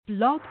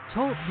Blog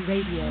Talk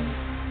Radio.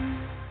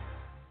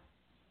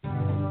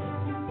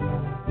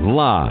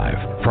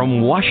 Live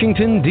from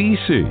Washington,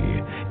 D.C.,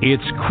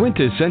 it's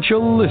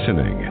Quintessential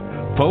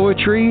Listening,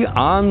 Poetry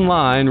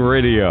Online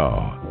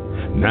Radio.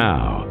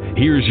 Now,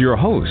 here's your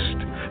host,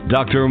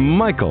 Dr.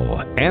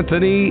 Michael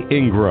Anthony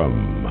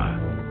Ingram.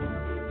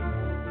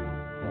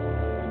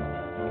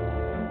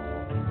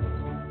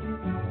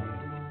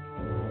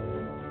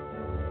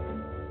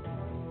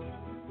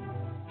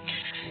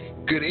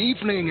 Good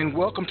evening and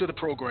welcome to the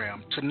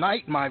program.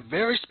 Tonight, my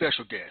very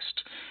special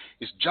guest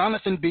is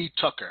Jonathan B.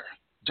 Tucker.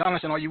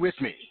 Jonathan, are you with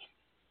me?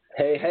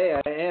 Hey,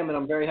 I am, and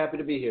I'm very happy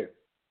to be here.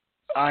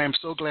 I am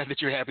so glad that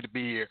you're happy to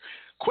be here.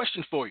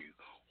 Question for you.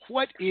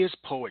 What is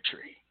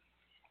poetry?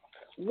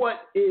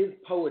 What is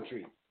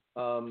poetry?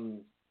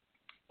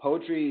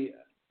 Poetry,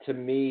 to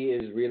me,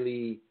 is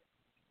really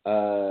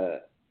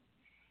it's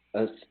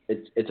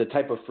a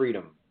type of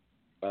freedom.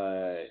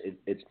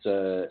 It's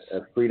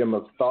a freedom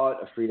of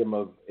thought, a freedom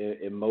of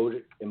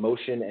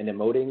emotion and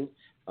emoting,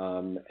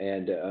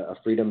 and a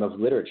freedom of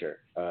literature.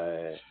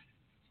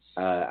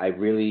 I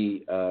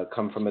really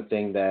come from a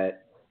thing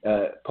that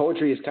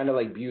poetry is kind of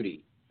like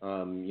beauty.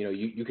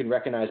 You can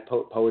recognize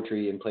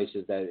poetry in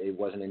places that it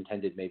wasn't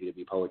intended maybe to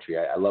be poetry.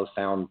 I love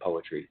found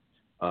poetry,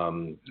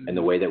 and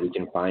the way that we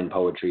can find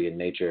poetry in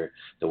nature,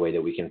 the way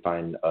that we can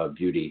find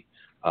beauty.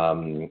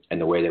 And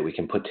the way that we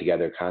can put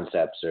together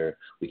concepts or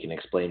we can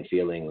explain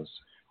feelings,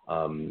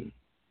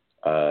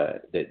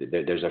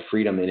 there's a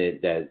freedom in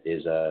it that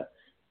is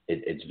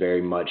it's very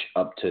much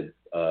up to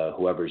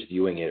whoever's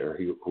viewing it or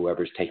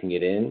whoever's taking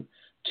it in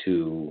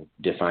to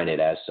define it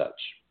as such.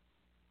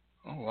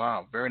 Oh,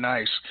 wow. Very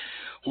nice.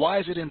 Why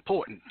is it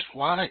important?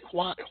 Why is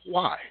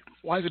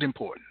it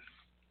important?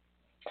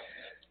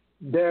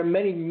 There are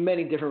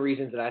many different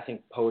reasons that I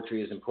think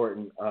poetry is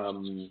important.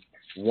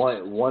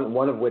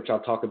 One of which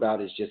I'll talk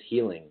about is just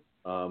healing.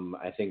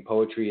 I think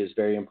poetry is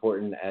very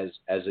important as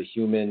a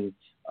human,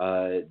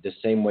 the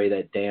same way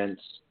that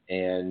dance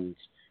and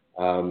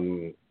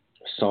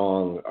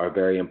song are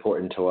very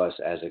important to us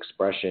as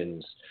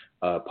expressions.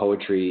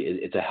 Poetry,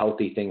 it's a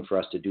healthy thing for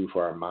us to do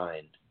for our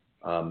mind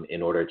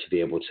in order to be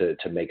able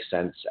to make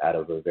sense out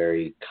of a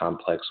very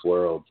complex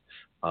world,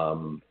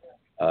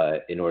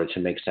 in order to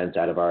make sense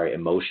out of our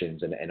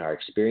emotions and our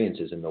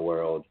experiences in the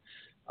world.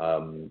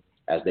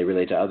 As they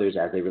relate to others,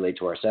 as they relate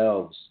to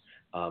ourselves,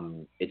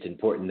 it's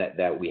important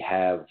that we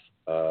have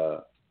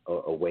a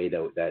way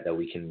that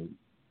we can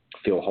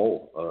feel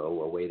whole,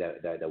 a way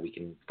that we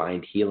can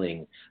find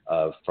healing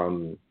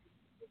from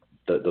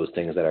those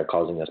things that are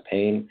causing us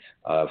pain,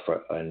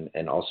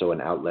 and also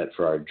an outlet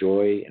for our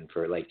joy and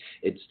for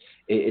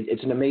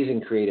it's an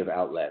amazing creative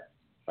outlet,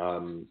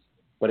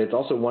 but it's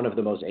also one of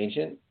the most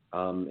ancient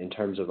in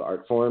terms of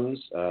art forms,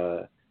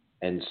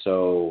 and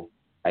so.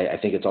 I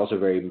think it's also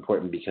very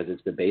important because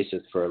it's the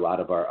basis for a lot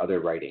of our other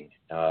writing,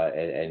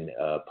 and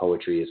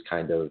poetry is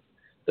kind of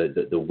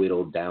the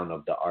whittled down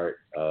of the art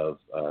of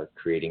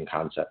creating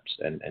concepts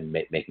and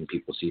making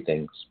people see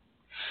things.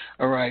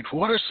 All right.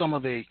 What are some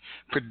of the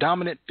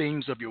predominant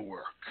themes of your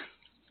work?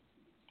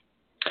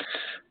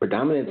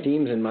 Predominant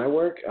themes in my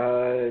work?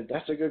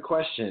 That's a good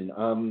question.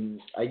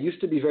 I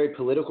used to be very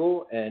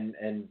political and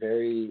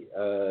very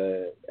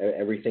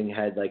everything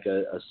had like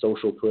a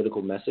social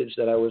political message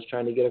that I was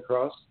trying to get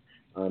across.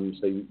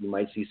 So you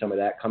might see some of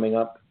that coming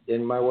up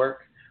in my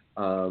work.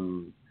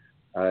 You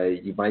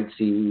might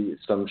see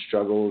some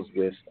struggles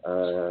with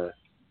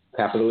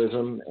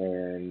capitalism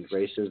and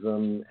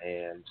racism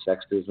and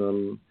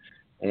sexism.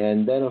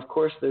 And then, of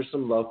course, there's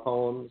some love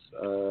poems.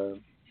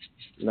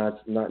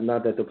 Not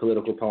that the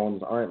political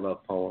poems aren't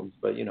love poems,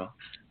 but,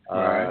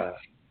 right.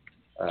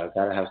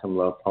 Gotta have some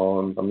love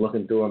poems. I'm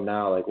looking through them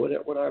now, like,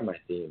 what are my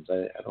themes?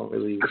 I don't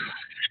really...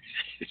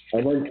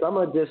 And then some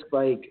are just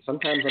like,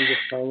 sometimes I'm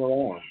just playing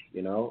around,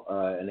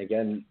 and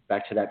again,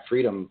 back to that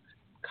freedom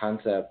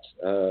concept,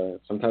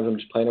 sometimes I'm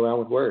just playing around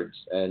with words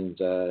and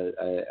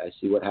I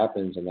see what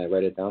happens and I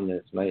write it down and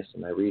it's nice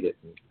and I read it.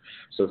 And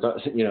so,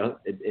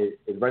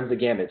 it runs the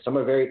gamut. Some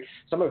are very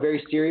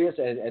serious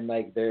and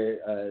like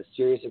they're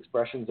serious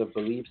expressions of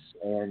beliefs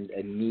and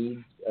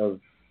needs of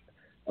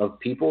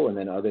people. And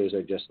then others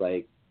are just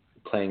like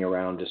playing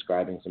around,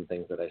 describing some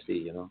things that I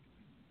see,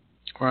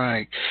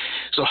 Right.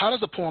 So how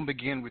does a poem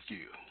begin with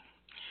you?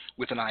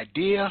 With an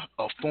idea,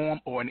 a form,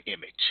 or an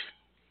image?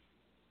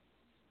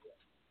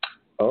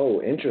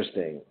 Oh,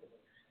 interesting.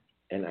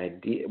 An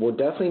idea. Well,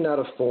 definitely not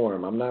a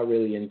form. I'm not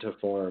really into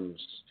forms.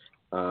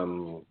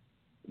 But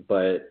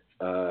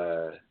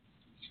an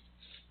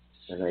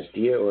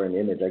idea or an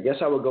image. I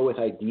guess I would go with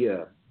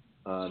idea.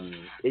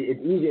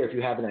 It's easier if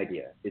you have an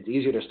idea. It's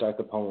easier to start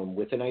the poem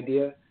with an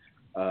idea,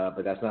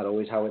 but that's not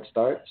always how it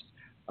starts.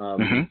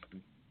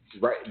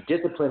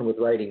 Discipline with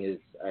writing is,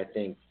 I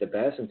think, the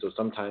best, and so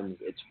sometimes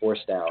it's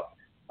forced out.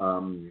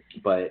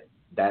 But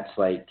that's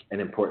like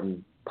an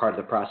important part of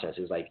the process.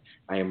 Is like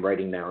I am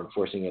writing now and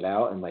forcing it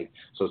out, and like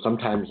so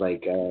sometimes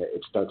like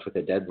it starts with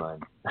a deadline.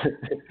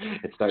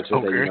 It starts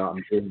with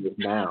I'm doing this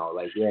now.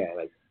 Like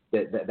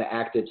the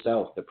act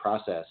itself, the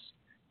process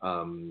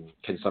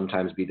can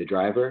sometimes be the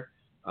driver.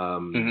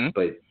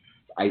 But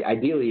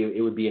ideally,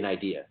 it would be an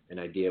idea. An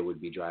idea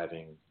would be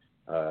driving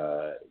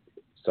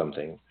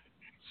something.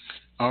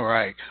 All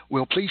right.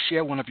 Well, please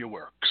share one of your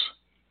works.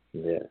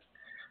 Yeah.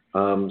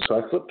 So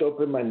I flipped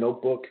open my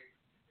notebook,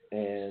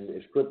 and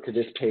it flipped to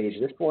this page.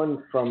 This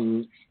one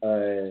from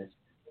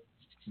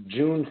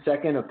June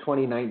 2nd of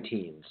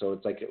 2019. So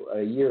it's like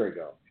a year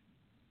ago.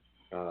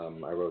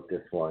 I wrote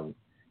this one.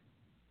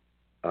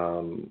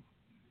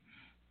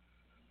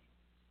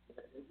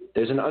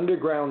 There's an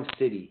underground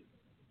city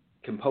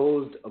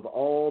composed of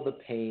all the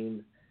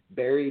pain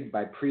buried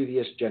by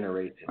previous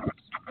generations.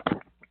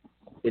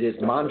 It is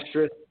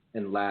monstrous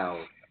and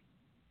loud,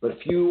 but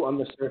few on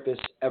the surface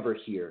ever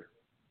hear.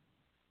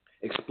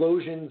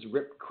 Explosions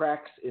rip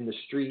cracks in the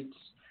streets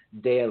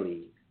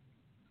daily.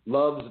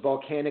 Love's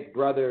volcanic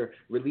brother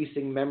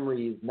releasing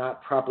memories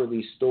not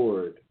properly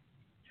stored.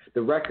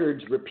 The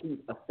records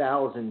repeat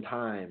 1,000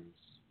 times.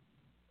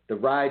 The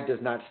ride does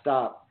not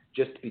stop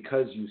just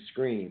because you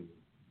scream.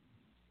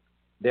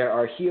 There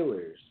are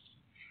healers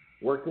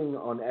working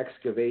on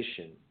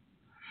excavation,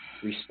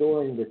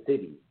 restoring the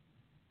city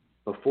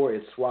before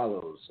it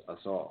swallows us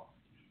all.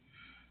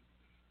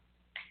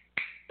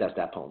 That's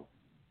that poem.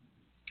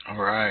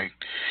 All right.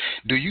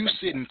 Do you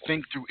sit and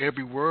think through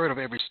every word of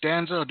every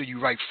stanza, or do you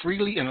write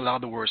freely and allow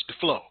the words to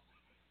flow?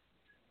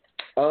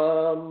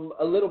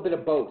 A little bit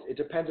of both. It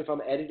depends if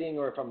I'm editing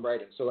or if I'm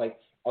writing. So like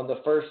on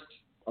the first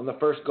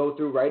go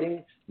through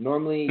writing,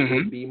 normally it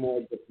would be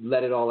more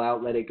let it all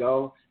out, let it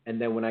go. And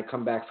then when I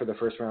come back for the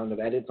first round of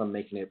edits, I'm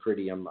making it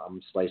pretty. I'm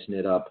slicing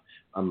it up.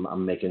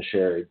 I'm making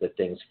sure that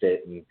things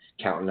fit and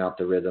counting out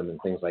the rhythm and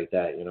things like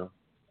that, you know?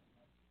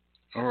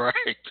 All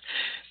right.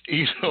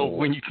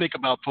 When you think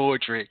about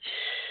poetry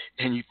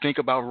and you think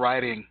about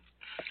writing,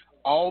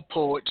 all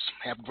poets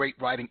have great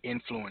writing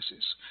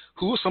influences.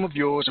 Who are some of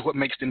yours and what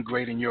makes them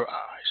great in your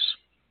eyes?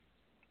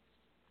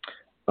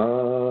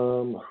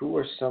 Who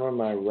are some of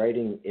my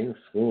writing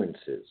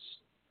influences?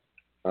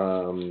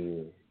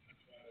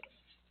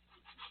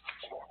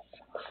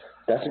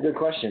 That's a good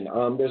question.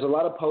 There's a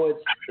lot of poets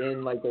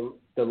in like the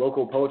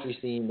local poetry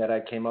scene that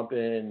I came up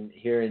in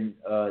here in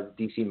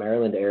D.C.,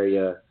 Maryland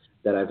area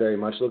that I very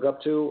much look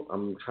up to.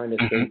 I'm trying to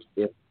think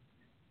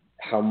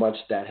how much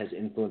that has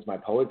influenced my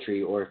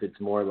poetry, or if it's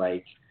more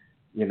like,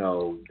 you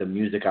know, the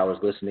music I was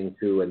listening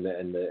to and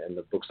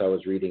the books I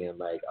was reading and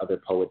like other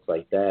poets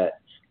like that.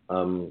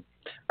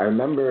 I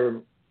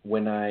remember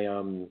when I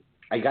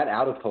got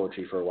out of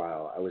poetry for a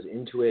while. I was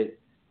into it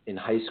in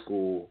high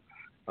school.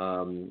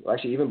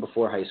 Actually, even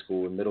before high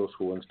school, in middle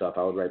school and stuff,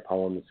 I would write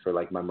poems for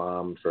like my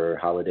mom for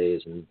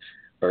holidays and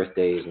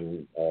birthdays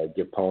and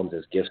give poems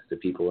as gifts to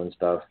people and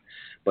stuff.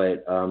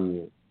 But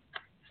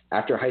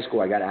after high school,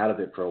 I got out of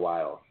it for a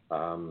while.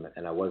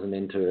 And I wasn't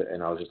into it,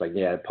 and I was just like,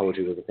 yeah,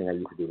 poetry was the thing I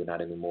used to do, but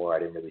not anymore. I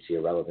didn't really see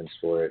a relevance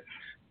for it.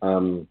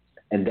 And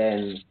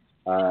then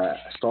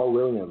Saul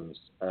Williams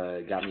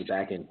got me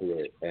back into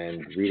it,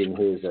 and reading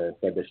his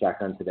Fed the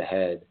Shotgun to the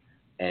Head,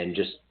 and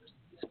just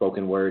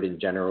spoken word in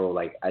general.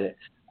 Like I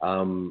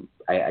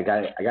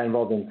got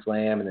involved in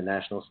slam and the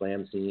national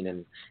slam scene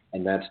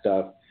and that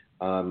stuff.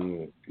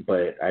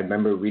 But I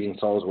remember reading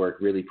Saul's work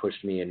really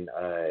pushed me and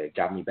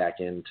got me back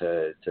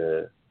into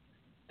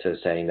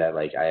saying that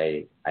like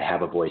I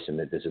have a voice and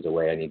that this is a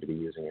way I need to be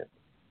using it.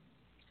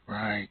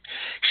 Right.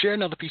 Share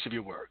another piece of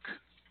your work.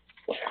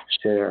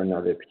 Share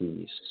another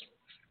piece.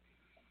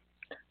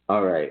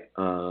 All right.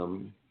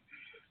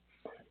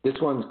 This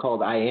one's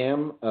called I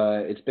Am.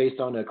 It's based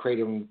on a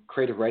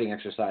creative writing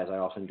exercise I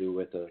often do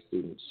with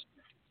students.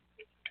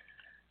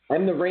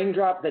 I'm the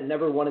raindrop that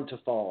never wanted to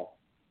fall,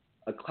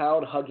 a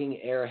cloud-hugging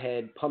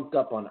airhead pumped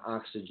up on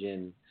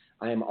oxygen.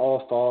 I am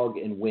all fog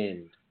and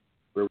wind,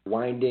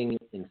 rewinding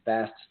in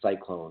fast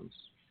cyclones.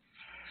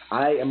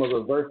 I am a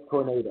reverse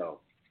tornado,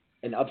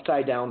 an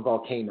upside-down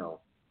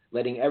volcano,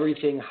 letting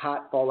everything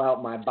hot fall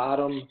out my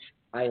bottom.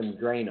 I am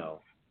Drano,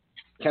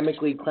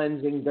 chemically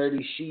cleansing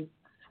dirty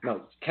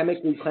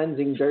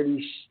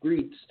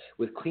streets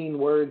with clean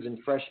words and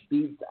fresh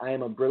beats. I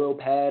am a Brillo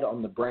pad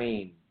on the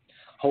brain,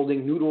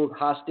 holding noodles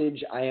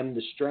hostage. I am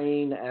the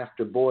strain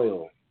after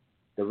boil,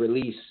 the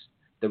relief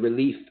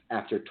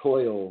after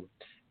toil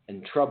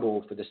and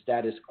trouble for the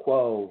status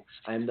quo.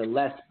 I am the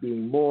less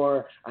being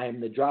more. I am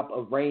the drop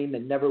of rain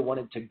that never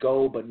wanted to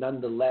go, but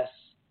nonetheless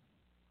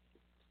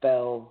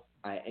fell.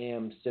 I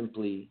am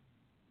simply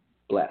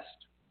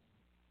blessed.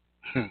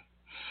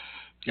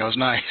 That was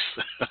nice.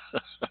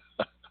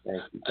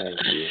 Thank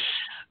you.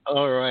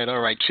 All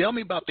right. Tell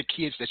me about the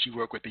kids that you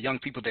work with, the young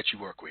people that you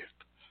work with.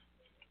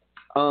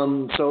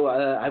 So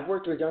I've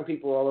worked with young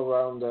people all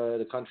around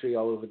the country,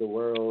 all over the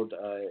world,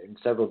 in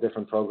several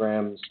different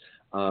programs.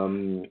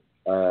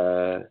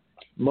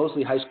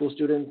 Mostly high school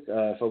students,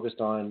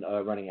 focused on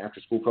running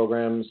after-school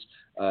programs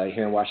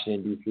here in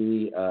Washington,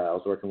 D.C. I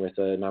was working with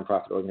a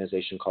nonprofit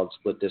organization called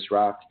Split This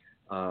Rock,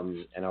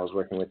 and I was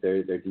working with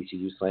their DC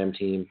Youth Slam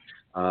team.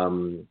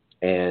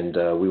 And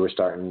we were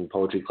starting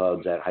poetry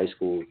clubs at high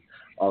schools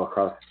all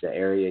across the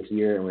area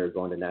here, and we were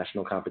going to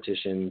national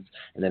competitions.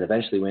 And then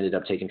eventually we ended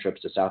up taking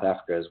trips to South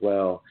Africa as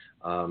well.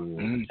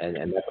 And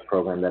that's a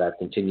program that I've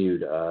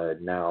continued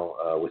now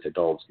with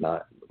adults,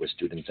 not with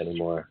students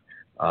anymore.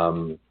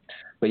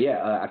 But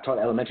yeah, I've taught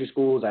elementary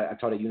schools. I've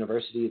taught at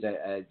universities.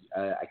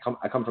 I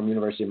come from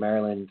University of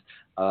Maryland.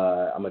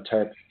 I'm a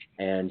Terp,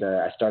 and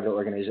I started an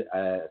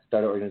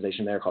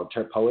organization there called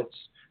Terp Poets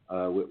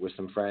with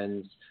some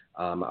friends.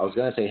 I was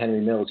going to say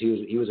Henry Mills.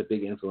 He was a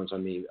big influence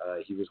on me.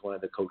 He was one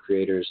of the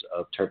co-creators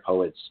of Terp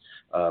Poets,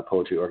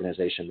 poetry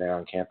organization there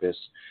on campus.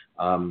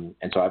 And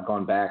so I've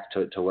gone back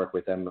to work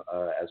with them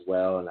as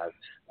well, and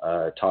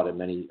I've taught at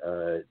many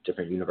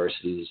different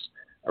universities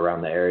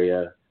around the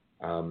area.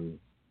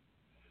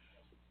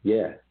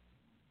 Yeah.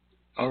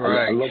 All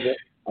right. I love it.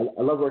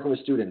 I love working with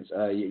students.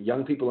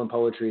 Young people in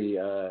poetry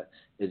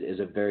is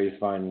a very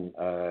fun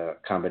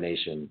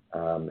combination,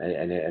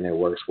 and it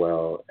works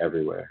well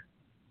everywhere.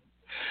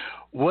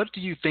 What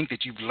do you think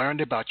that you've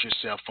learned about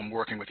yourself from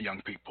working with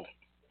young people?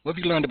 What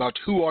have you learned about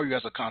who are you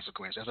as a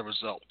consequence, as a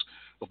result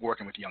of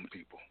working with young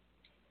people?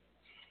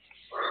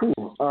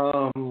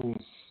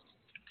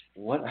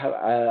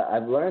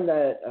 I've learned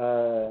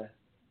that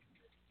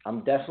I'm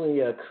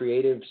definitely a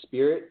creative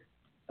spirit.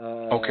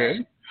 Okay.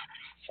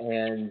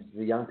 And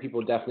the young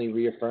people definitely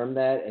reaffirm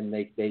that, and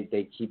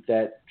they keep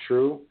that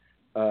true.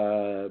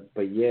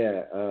 But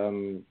yeah,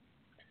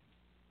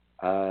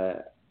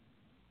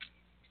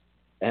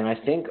 and I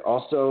think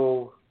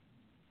also,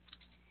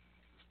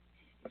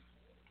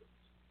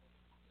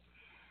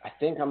 I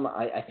think I'm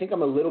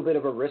a little bit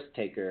of a risk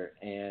taker,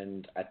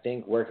 and I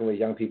think working with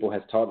young people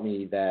has taught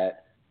me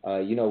that.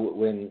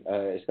 When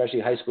especially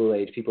high school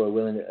age,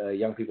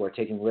 young people are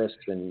taking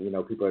risks, and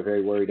people are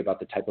very worried about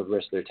the type of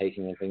risks they're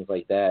taking and things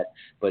like that.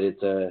 But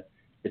it's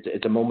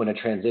a moment of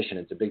transition.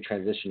 It's a big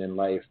transition in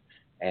life,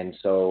 and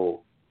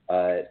so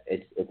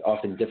it's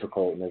often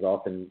difficult, and there's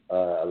often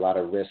a lot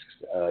of risks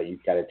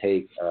you've got to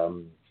take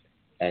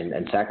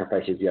and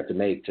sacrifices you have to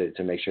make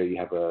to make sure you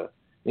have to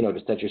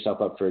set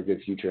yourself up for a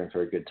good future and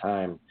for a good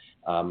time.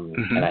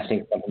 And I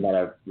think something that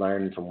I've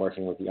learned from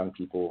working with young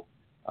people.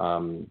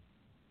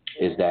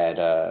 Is that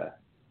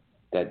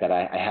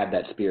I have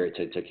that spirit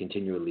to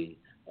continually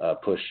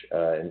push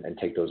and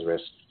take those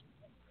risks.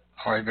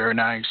 All right, very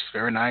nice,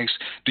 very nice.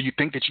 Do you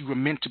think that you were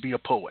meant to be a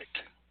poet?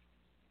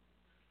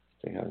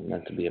 I think I was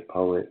meant to be a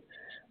poet.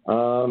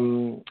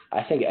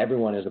 I think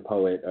everyone is a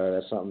poet.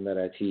 That's something that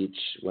I teach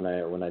when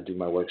I do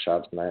my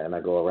workshops and I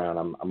go around.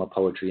 I'm a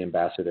poetry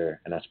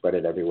ambassador, and I spread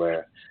it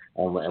everywhere.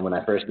 And when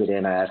I first get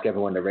in, I ask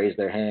everyone to raise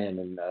their hand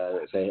and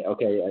say,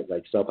 okay,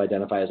 like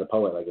self-identify as a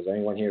poet. Like, is there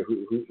anyone here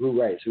who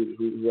writes?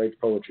 Who writes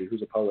poetry?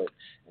 Who's a poet?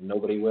 And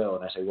nobody will.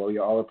 And I say, well,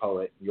 you're all a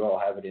poet. You all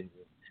have it in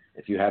you.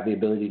 If you have the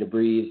ability to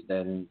breathe,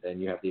 then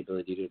you have the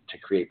ability to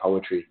create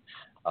poetry.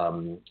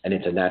 And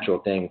it's a natural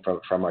thing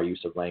from our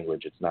use of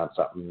language. It's not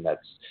something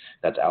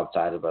that's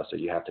outside of us or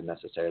you have to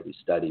necessarily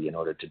study in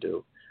order to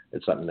do.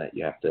 It's something that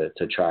you have to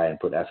try and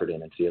put effort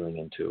in and feeling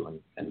into,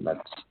 and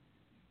that's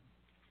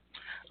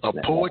a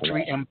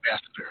poetry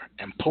ambassador.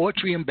 And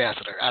poetry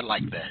ambassador, I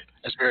like that.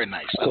 That's very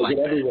nice. I like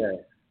that.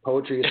 Everywhere.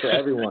 Poetry is for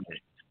everyone.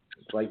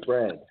 It's like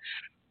bread.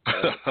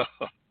 Right?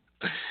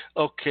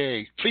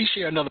 Okay. Please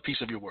share another piece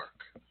of your work.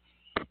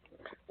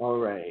 All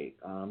right.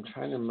 I'm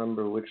trying to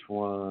remember which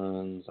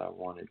ones I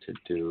wanted to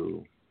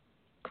do.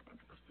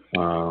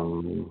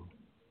 All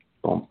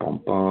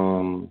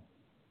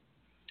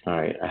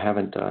right. I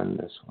haven't done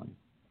this one.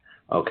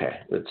 Okay.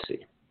 Let's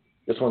see.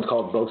 This one's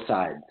called Both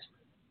Sides.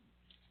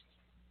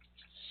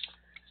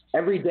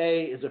 Every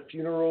day is a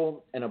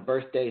funeral and a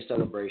birthday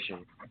celebration.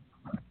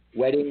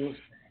 Weddings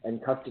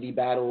and custody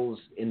battles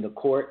in the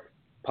court,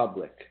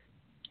 public.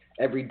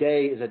 Every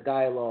day is a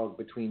dialogue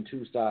between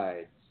two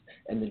sides,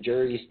 and the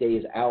jury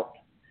stays out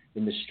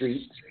in the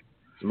streets,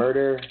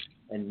 murder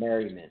and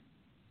merriment,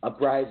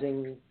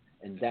 uprisings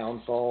and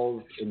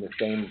downfalls in the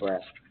same breath.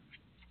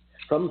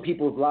 Some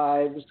people's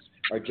lives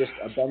are just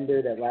a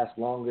bender that lasts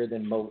longer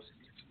than most,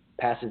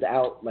 passes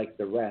out like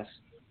the rest.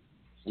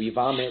 We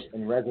vomit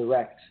and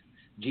resurrect.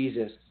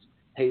 Jesus,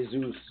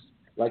 Jesus,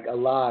 like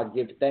Allah,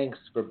 give thanks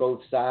for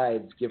both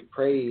sides, give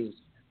praise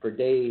for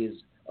days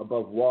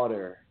above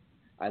water.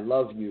 I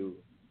love you,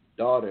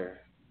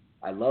 daughter.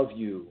 I love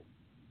you,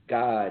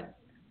 God.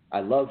 I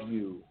love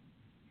you,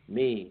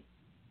 me.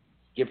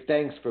 Give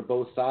thanks for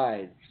both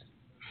sides,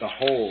 the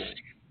whole,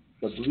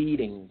 the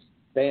bleeding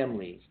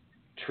family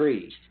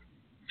tree.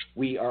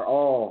 We are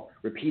all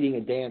repeating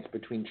a dance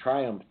between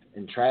triumph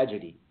and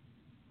tragedy.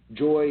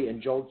 Joy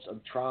and jolts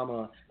of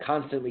trauma,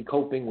 constantly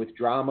coping with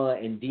drama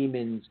and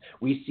demons.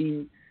 We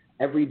see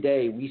every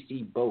day, we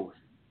see both,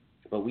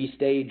 but we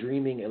stay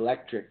dreaming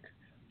electric,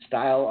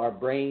 style our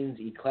brains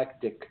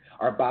eclectic,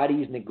 our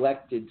bodies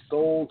neglected,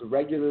 souls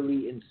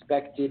regularly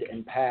inspected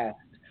and passed,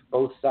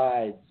 both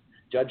sides,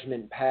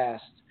 judgment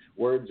passed,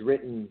 words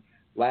written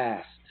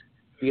last,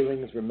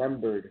 feelings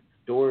remembered,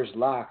 doors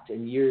locked,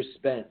 and years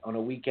spent on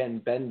a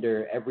weekend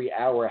bender, every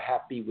hour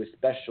happy with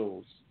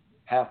specials,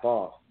 half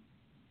off.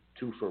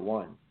 2 for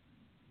 1.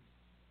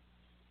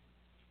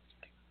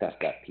 That's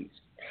that piece.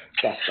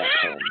 That's that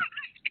poem.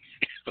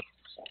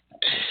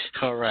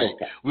 All right.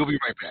 Okay. We'll be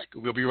right back.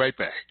 We'll be right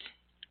back.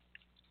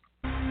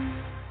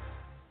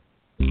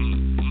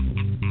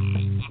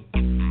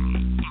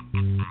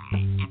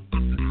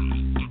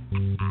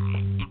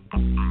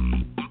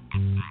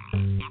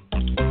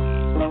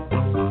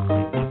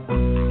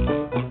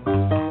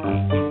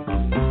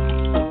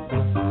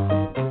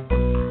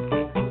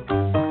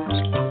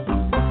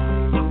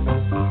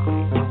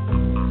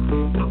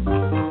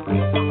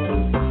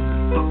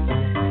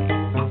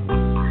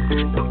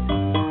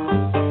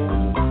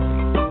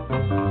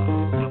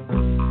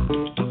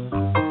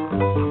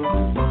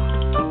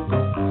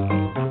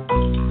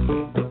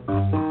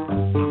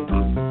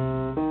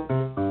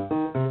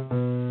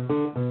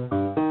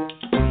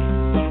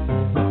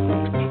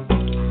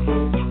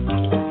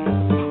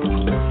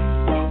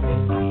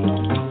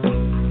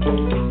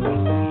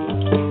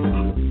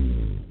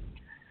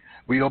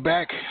 We are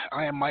back.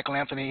 I am Michael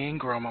Anthony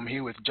Ingram. I'm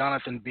here with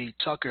Jonathan B.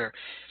 Tucker.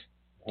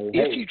 Hey,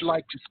 If you'd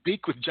like to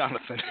speak with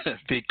Jonathan,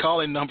 the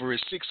call-in number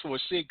is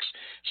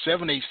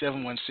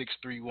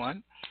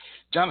 646-787-1631.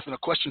 Jonathan, a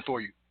question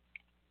for you.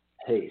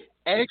 Hey.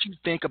 As you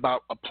think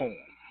about a poem,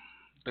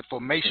 the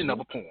formation of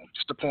a poem,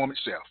 just the poem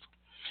itself,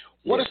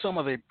 what are some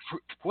of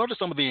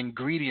the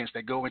ingredients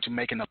that go into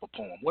making up a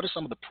poem? What are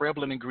some of the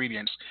prevalent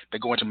ingredients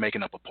that go into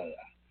making up a poem?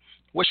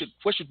 What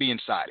should be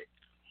inside it?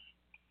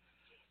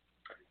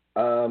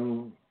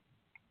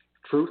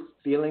 Truth,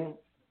 feeling,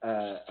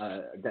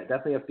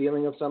 definitely a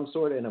feeling of some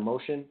sort, an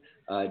emotion,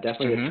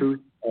 definitely a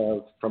truth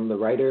from the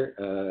writer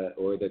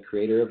or the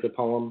creator of the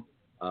poem,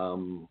 a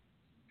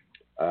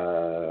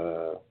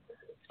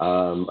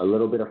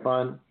little bit of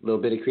fun, a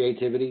little bit of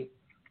creativity,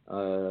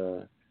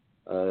 a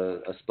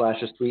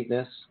splash of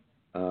sweetness,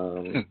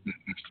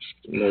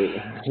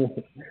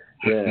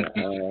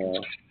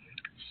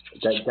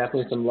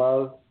 definitely some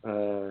love.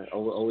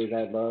 Always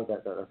add love.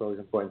 That's always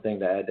an important thing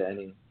to add to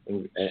any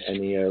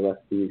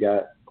recipe you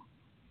got.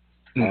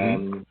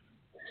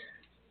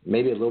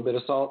 Maybe a little bit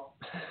of salt.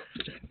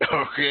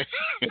 Okay.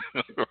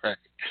 Right.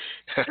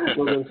 A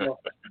little bit of salt.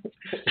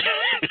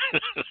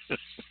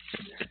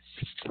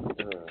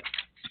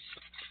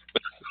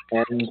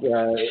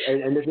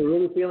 And if you're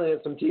really feeling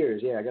it, some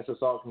tears. Yeah, I guess the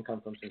salt can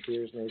come from some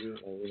tears, maybe.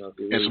 If you're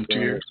really some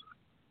tears.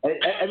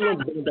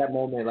 Everyone's been in that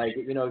moment. Like,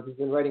 if you've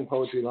been writing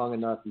poetry long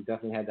enough, you've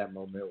definitely had that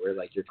moment where,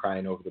 like, you're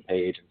crying over the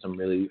page and some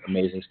really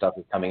amazing stuff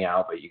is coming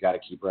out, but you got to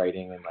keep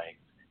writing and, like,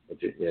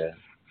 yeah.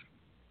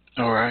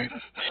 All right.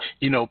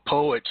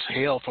 Poets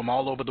hail from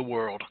all over the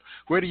world.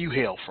 Where do you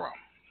hail from?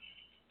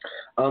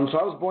 So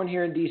I was born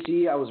here in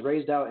D.C. I was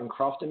raised out in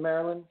Crofton,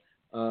 Maryland.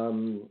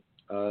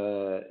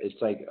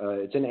 It's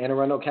in Anne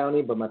Arundel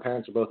County, but my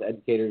parents are both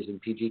educators in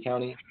PG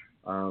County.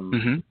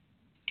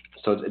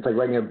 So it's like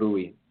right near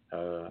Bowie.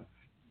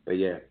 But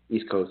yeah,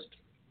 East Coast.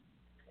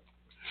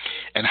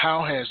 And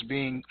how has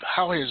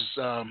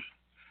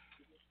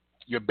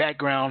your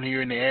background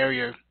here in the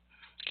area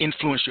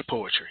influenced your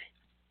poetry?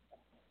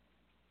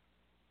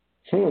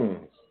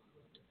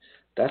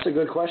 That's a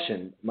good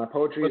question. My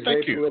poetry is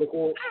very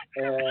political.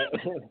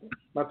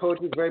 My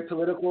poetry is very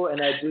political,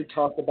 and I do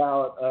talk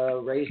about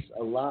race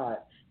a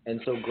lot.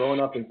 And so growing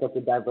up in such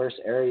a diverse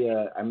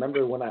area, I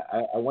remember when I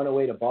went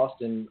away to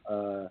Boston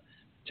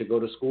to go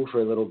to school for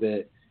a little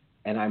bit,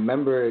 and I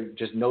remember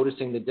just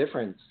noticing the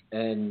difference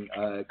and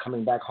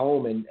coming back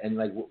home and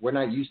like we're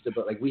not used to,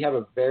 but like we have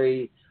a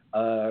very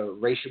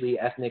racially,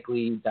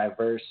 ethnically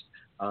diverse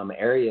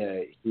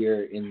area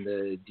here in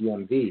the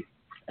DMV.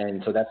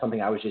 And so that's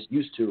something I was just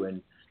used to.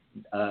 And,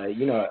 I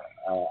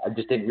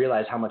just didn't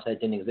realize how much that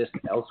didn't exist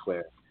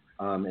elsewhere.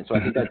 And so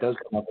I think that does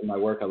come up in my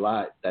work a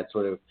lot. That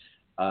sort of,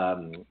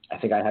 I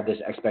think I have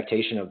this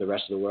expectation of the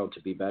rest of the world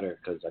to be better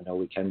because I know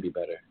we can be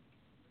better.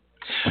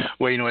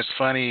 Well, it's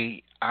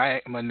funny.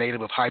 I am a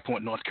native of High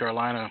Point, North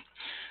Carolina,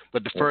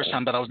 but the first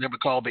time that I was ever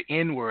called the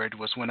N-word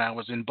was when I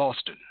was in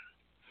Boston.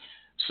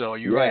 So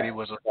you're right. It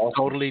was a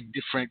totally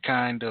different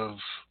kind of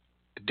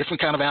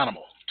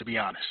animal, to be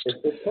honest.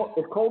 It's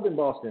cold in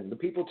Boston. The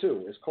people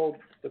too. It's cold.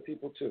 The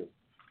people too.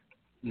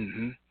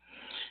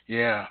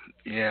 Yeah,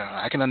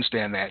 I can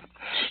understand that.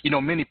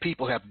 Many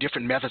people have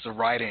different methods of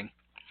writing.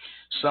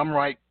 Some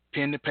write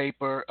pen to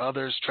paper,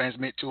 others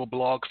transmit to a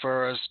blog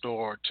first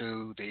or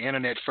to the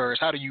internet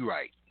first. How do you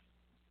write?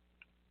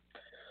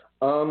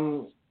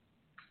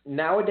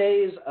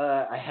 Nowadays,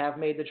 I have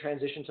made the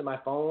transition to my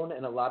phone,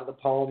 and a lot of the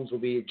poems will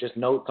be just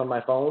notes on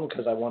my phone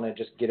because I want to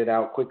just get it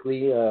out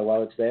quickly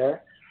while it's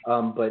there.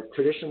 But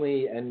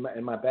traditionally, and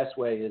my best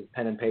way is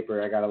pen and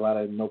paper. I got a lot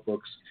of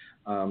notebooks.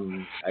 I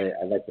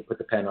like to put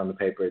the pen on the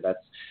paper.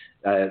 That's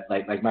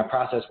like my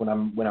process when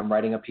I'm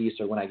writing a piece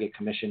or when I get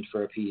commissioned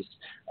for a piece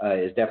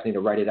is definitely to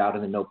write it out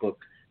in the notebook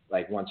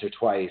like once or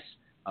twice,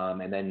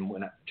 and then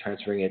when I'm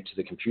transferring it to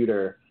the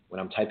computer, when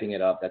I'm typing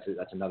it up,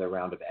 that's another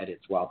round of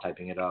edits while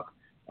typing it up.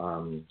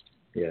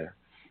 Yeah.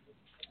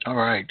 All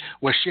right.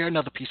 Well, share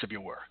another piece of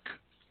your work.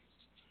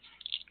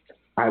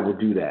 I will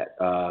do that.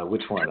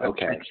 Which one?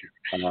 Okay.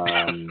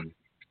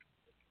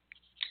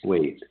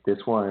 Wait, this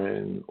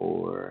one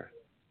or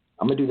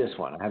I'm gonna do this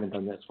one. I haven't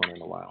done this one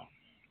in a while.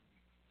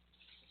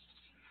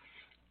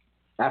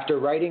 After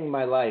writing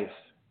my life,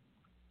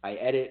 I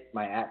edit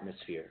my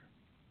atmosphere,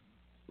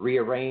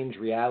 rearrange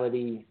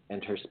reality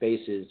and her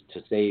spaces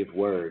to save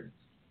words,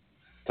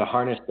 to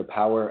harness the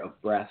power of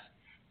breath,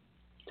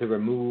 to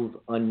remove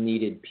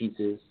unneeded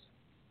pieces,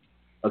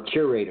 a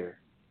curator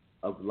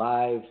of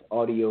live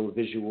audio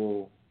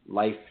visual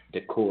life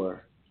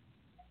decor.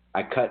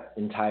 I cut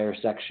entire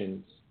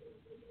sections,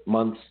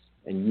 months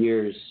and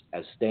years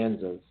as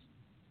stanzas,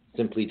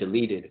 simply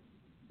deleted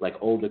like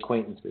old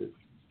acquaintances,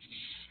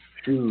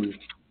 shoes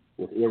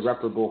with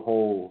irreparable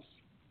holes,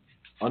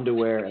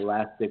 underwear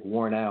elastic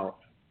worn out.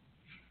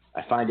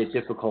 I find it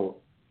difficult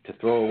to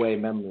throw away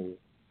memories,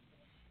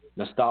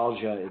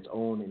 nostalgia its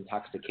own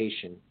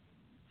intoxication,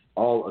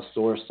 all a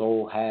sore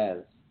soul has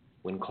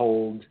when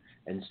cold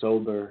and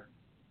sober,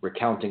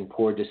 recounting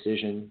poor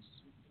decisions.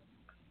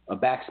 A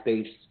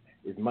backspace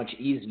is much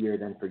easier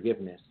than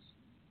forgiveness.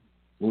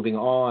 Moving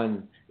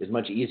on is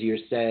much easier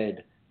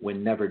said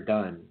when never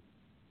done.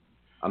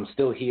 I'm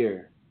still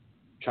here,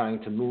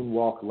 trying to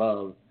moonwalk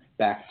love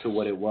back to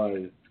what it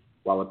was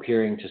while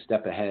appearing to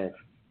step ahead.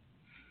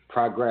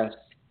 Progress,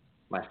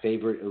 my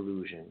favorite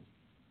illusion.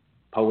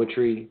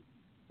 Poetry,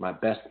 my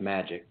best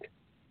magic.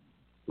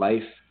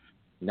 Life,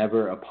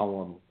 never a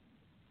poem,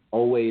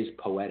 always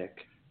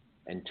poetic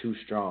and too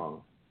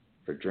strong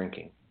for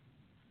drinking.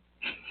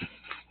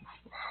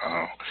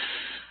 Wow.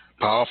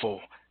 Powerful.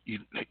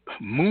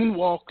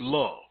 Moonwalk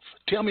love.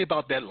 Tell me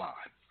about that line.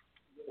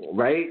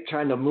 Right?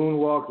 Trying to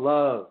moonwalk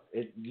love.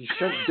 You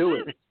shouldn't do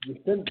it. You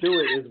shouldn't do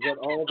it is what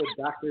all the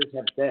doctors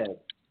have said.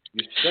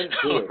 You shouldn't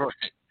do it.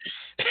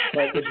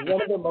 But it's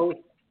one of the most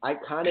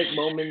iconic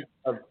moments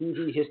of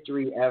TV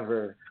history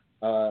ever.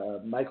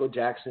 Michael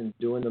Jackson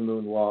doing the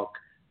moonwalk.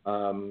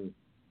 And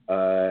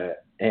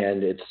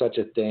it's such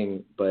a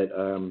thing. But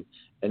and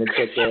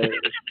it's like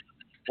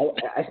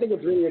I think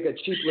it's really like a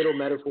cheap little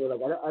metaphor.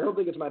 Like I don't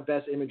think it's my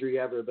best imagery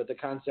ever, but the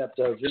concept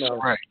of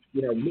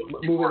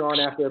moving on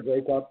after a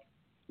breakup,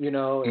 and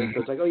so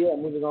it's like, oh yeah,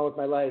 I'm moving on with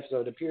my life.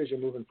 So it appears you're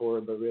moving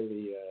forward, but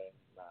really,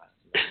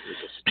 you're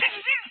just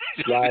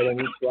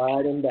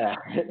sliding back.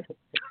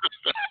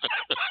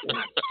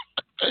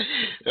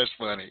 That's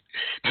funny.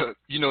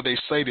 They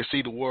say to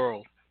see the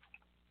world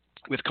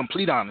with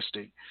complete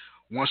honesty,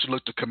 one should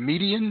look to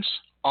comedians,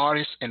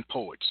 artists, and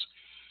poets.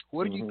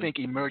 What do you think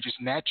emerges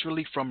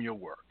naturally from your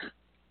work?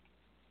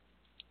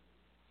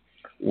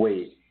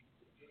 Wait.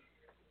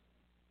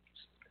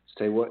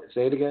 Say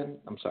it again?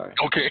 I'm sorry.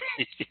 Okay.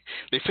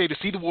 They say to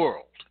see the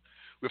world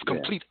with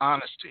complete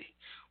honesty,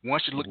 one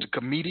should look to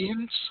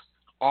comedians,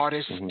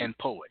 artists, and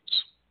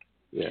poets.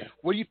 Yeah.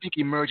 What do you think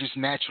emerges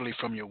naturally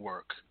from your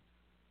work?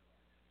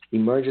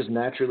 Emerges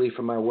naturally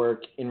from my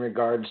work in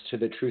regards to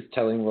the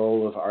truth-telling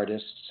role of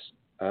artists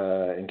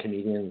and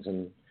comedians,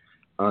 and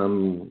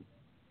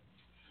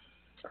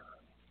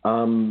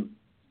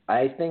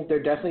I think there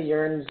definitely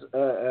yearns.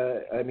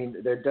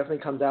 There definitely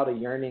comes out a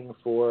yearning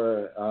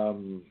for a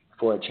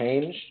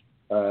change.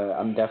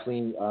 I'm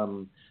definitely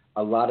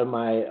a lot of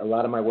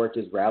my work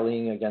is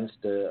rallying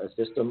against a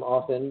system.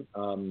 Often,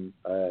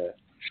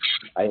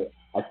 I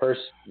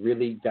first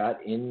really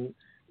got in.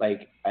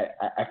 Like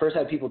I first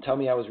had people tell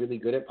me I was really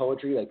good at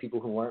poetry, like people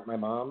who weren't my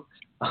mom.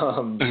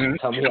 Tell me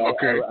I was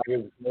good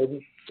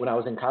when I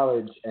was in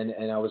college,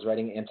 and I was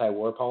writing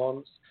anti-war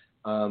poems.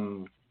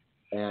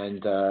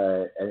 And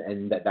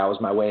that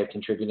was my way of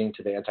contributing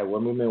to the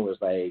anti-war movement,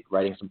 was like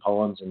writing some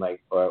poems and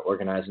like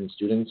organizing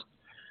students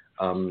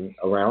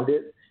around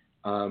it.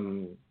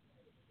 So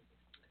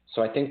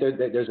I think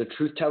there's a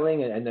truth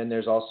telling, and then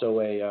there's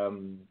also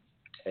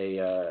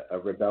a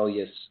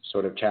rebellious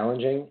sort of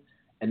challenging,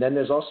 and then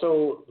there's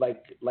also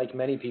like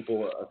many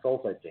people a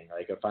soul searching,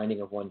 like a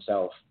finding of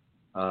oneself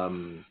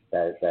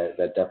that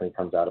definitely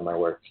comes out of my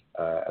work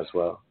as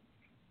well.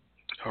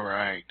 All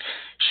right,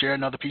 share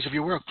another piece of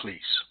your work, please.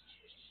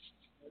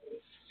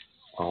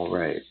 All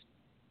right.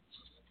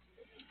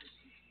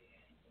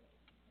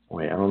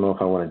 Wait, I don't know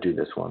if I want to do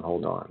this one.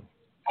 Hold on.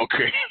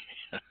 Okay.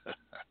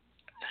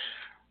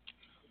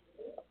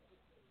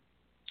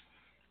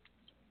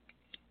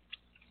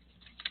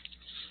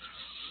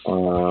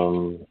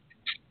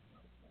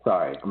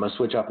 Sorry, I'm gonna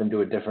switch up and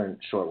do a different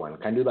short one.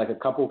 Can I do like a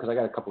couple? Because I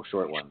got a couple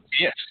short ones.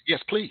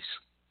 Yes, please.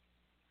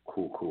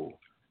 Cool.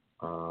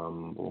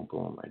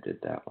 Boom. I did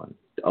that one.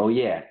 Oh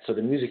yeah. So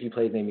the music you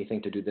played made me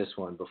think to do this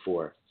one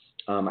before.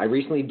 I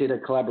recently did a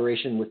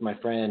collaboration with my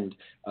friend.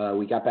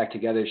 We got back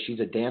together.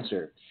 She's a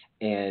dancer,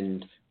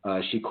 and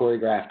she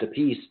choreographed a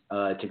piece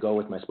to go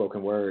with my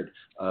spoken word.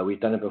 We've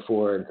done it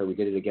before, and so we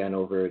did it again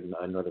over in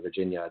Northern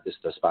Virginia. This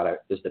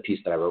is the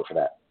piece that I wrote for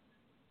that.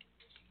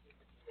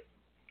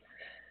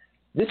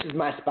 This is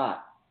my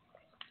spot.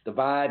 The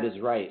vibe is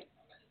right.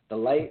 The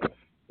light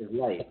is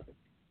light.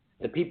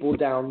 The people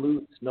down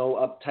loose, no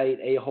uptight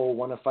a-hole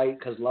wanna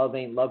fight 'cause love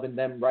ain't loving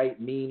them right.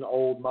 Mean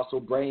old muscle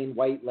brain,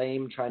 white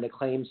lame trying to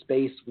claim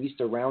space. We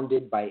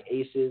surrounded by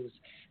aces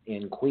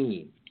and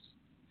queens,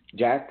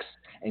 jacks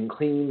and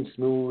clean,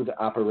 smooth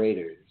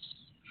operators.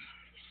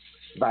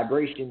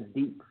 Vibrations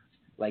deep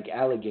like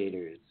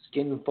alligators.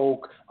 skin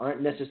folk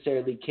aren't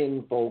necessarily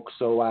kin folk,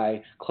 so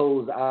I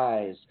close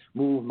eyes,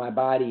 move my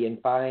body,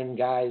 and find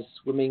guys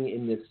swimming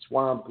in this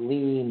swamp,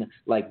 lean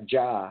like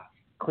Jah,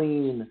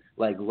 clean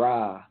like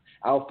Ra.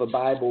 Alpha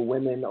Bible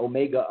women,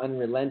 Omega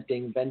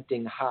unrelenting,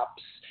 venting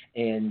hops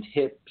and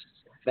hips,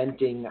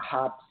 venting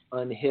hops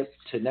unhipped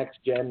to next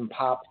gen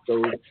pop,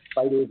 those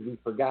fighters we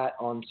forgot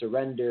on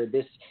surrender.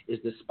 This is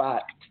the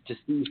spot to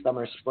see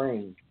summer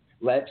spring.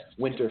 Let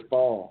winter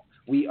fall.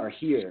 We are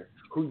here.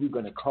 Who you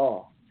gonna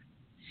call?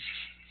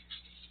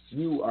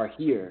 You are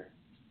here.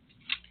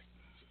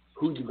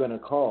 Who you gonna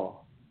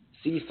call?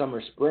 See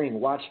summer spring,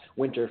 watch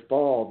winter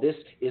fall. This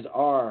is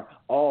our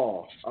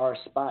all, our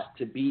spot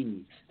to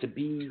be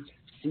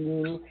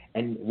seen,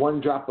 and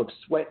one drop of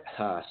sweat.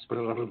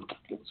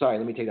 Sorry,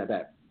 let me take that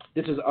back.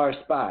 This is our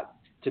spot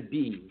to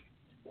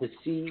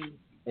see,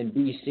 and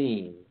be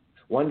seen.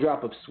 One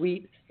drop of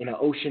sweet in an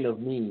ocean of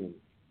mean.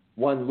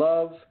 One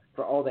love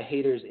for all the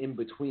haters in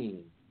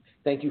between.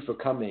 Thank you for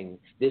coming.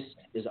 This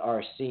is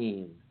our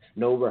scene.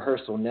 No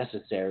rehearsal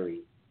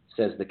necessary,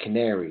 says the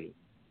canary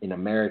in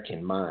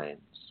American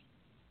minds.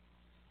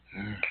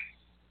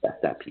 That's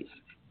that piece.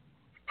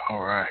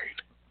 All right.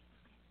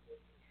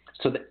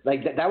 So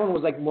that one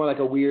was like more like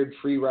a weird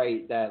free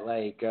write that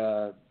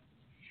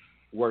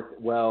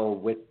worked well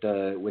with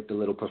the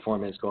little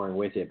performance going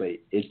with it, but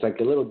it's like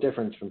a little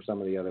different from some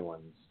of the other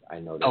ones I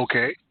noticed.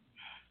 Okay.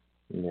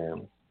 Yeah.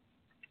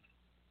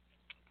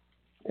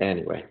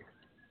 Anyway.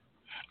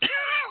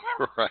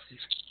 Right.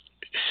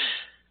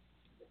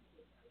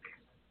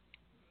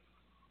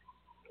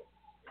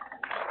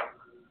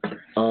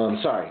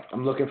 Sorry,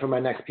 I'm looking for my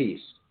next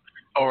piece.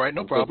 All right,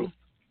 no problem.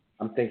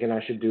 I'm thinking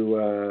I should do I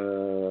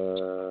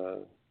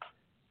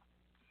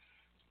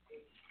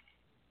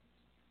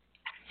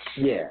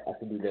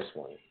could do this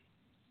one.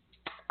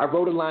 I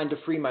wrote a line to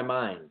free my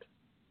mind,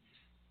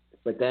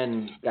 but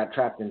then got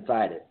trapped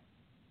inside it.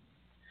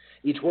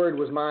 Each word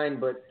was mine,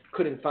 but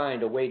couldn't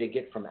find a way to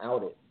get from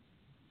out it.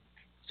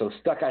 So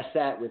stuck I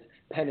sat with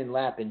pen in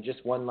lap in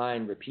just one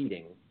line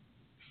repeating.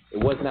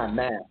 It was not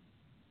math,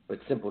 but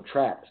simple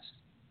traps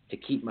to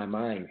keep my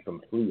mind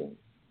from fleeing.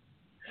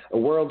 A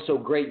world so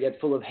great yet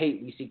full of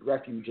hate, we seek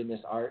refuge in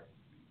this art.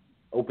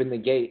 Open the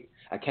gate,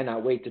 I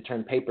cannot wait to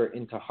turn paper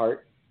into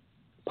heart.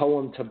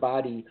 Poem to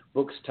body,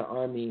 books to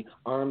army,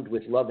 armed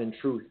with love and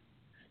truth.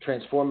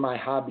 Transform my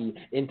hobby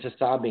into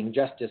sobbing,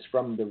 justice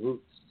from the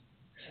roots.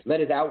 Let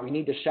it out, we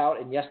need to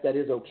shout, and yes, that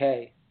is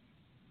okay.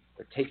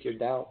 Or take your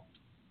doubt,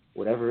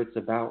 whatever it's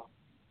about,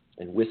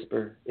 and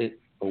whisper it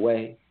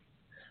away.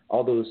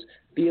 All those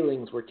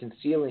feelings we're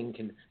concealing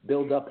can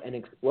build up and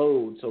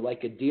explode. So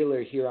like a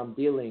dealer, here I'm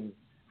dealing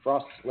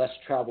Frost's less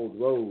traveled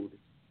road.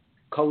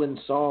 Cullen's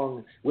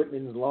song,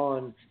 Whitman's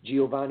lawn,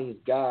 Giovanni's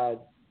God,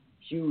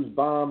 Hugh's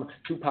bomb,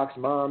 Tupac's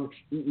mom,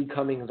 E.E.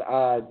 Cummings'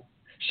 odd,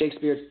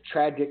 Shakespeare's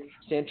tragic,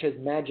 Sanchez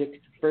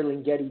magic,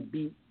 Ferlinghetti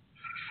beat,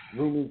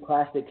 Rumi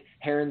classic,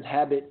 Heron's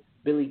habit,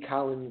 Billy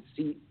Collins'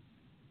 seat.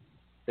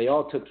 They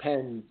all took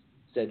pens,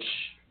 said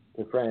shh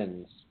to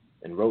friends,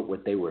 and wrote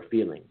what they were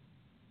feeling.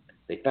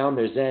 They found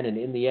their zen, and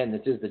in the end,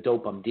 this is the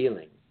dope I'm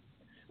dealing.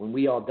 When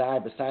we all die,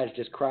 besides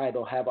just cry,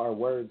 they'll have our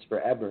words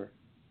forever.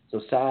 So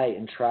sigh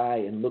and try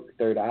and look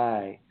third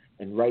eye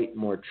and write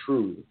more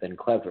true than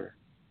clever.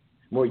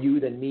 More you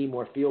than me,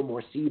 more feel,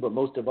 more see, but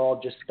most of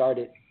all, just start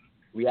it.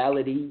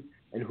 Reality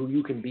and who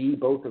you can be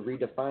both are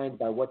redefined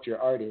by what your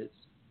art is.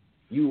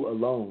 You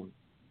alone,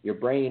 your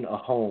brain a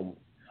home,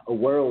 a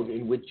world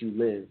in which you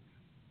live.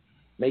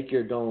 Make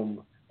your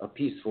dome a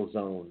peaceful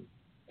zone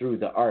through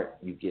the art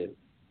you give.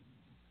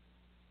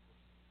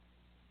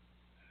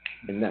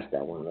 And that's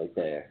that one right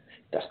there.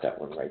 That's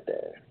that one right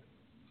there.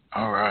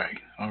 All right.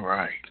 All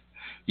right.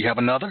 You have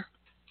another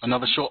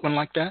short one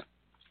like that?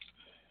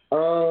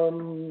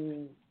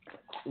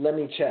 Let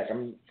me check.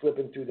 I'm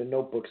flipping through the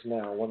notebooks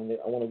now. I want to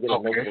get a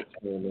notebook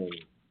in.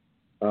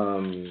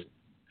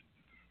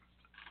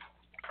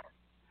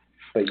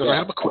 But so I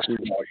have a question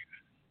for you.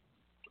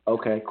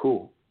 Okay,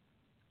 cool.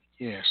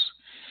 Yes.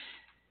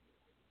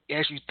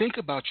 As you think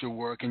about your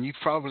work, and you've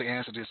probably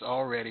answered this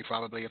already,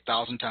 probably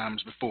 1,000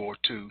 times before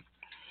too,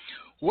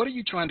 what are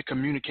you trying to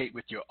communicate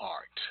with your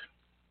art?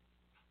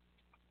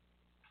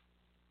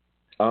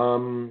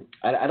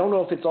 I don't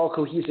know if it's all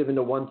cohesive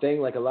into one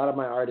thing. Like a lot of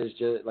my art is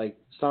just like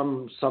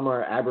some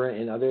are aberrant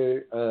in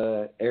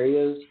other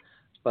areas,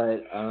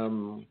 but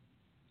I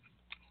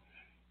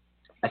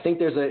think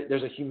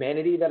there's a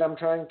humanity that I'm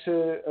trying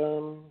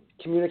to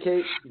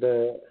communicate.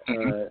 The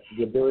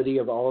ability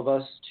of all of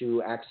us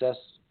to access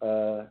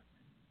the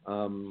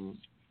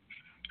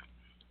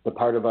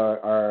part of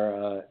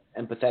our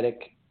empathetic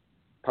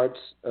parts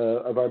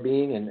of our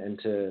being, and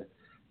to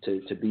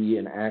be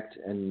and act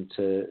and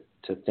to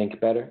think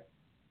better.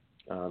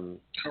 All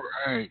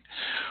right.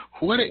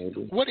 What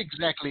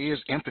exactly is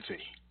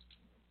empathy?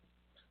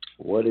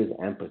 What is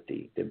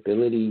empathy? The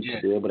ability to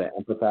be able to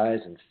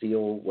empathize and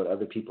feel what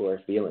other people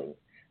are feeling.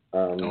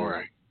 All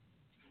right.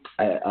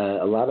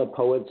 A lot of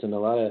poets and a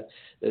lot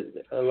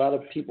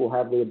of people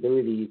have the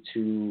ability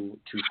to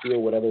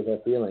feel what others are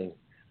feeling.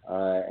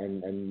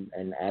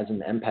 and as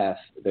an empath,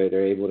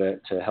 they're able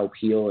to help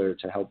heal or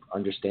to help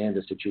understand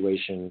a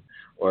situation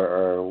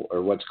or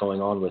what's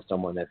going on with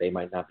someone that they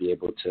might not be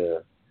able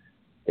to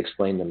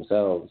explain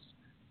themselves.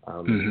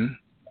 And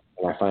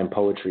I find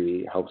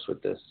poetry helps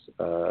with this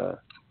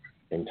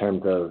in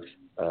terms of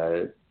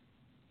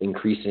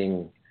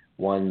increasing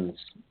one's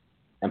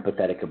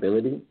empathetic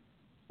ability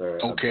or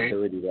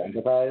ability to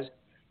empathize.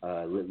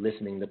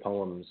 Listening to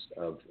poems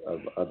of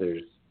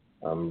others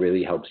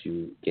really helps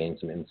you gain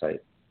some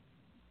insight.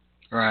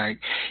 Right.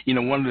 You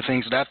know, one of the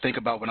things that I think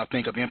about when I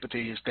think of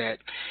empathy is that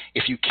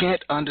if you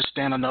can't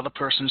understand another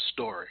person's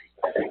story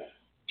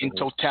in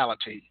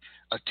totality,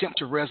 attempt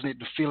to resonate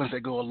the feelings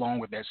that go along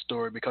with that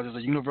story, because there's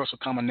a universal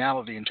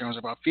commonality in terms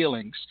of our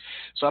feelings.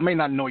 So I may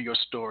not know your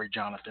story,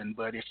 Jonathan,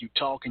 but if you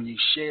talk and you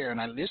share and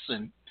I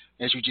listen,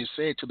 as you just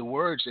said, to the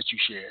words that you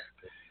share,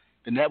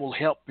 then that will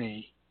help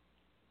me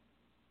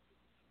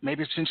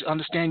maybe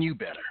understand you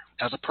better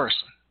as a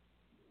person.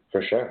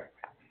 For sure.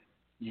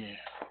 Yeah.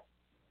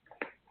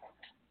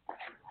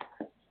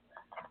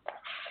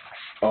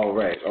 All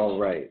right.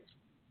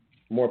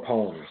 More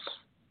poems.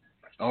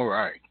 All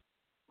right.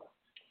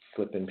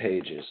 Flipping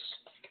pages.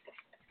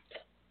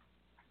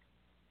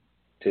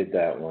 Did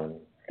that one.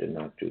 Did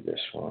not do this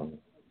one.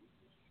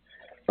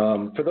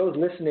 For those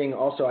listening,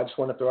 also, I just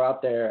want to throw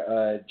out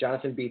there,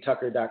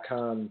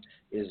 jonathanbtucker.com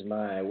is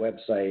my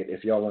website.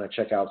 If y'all want to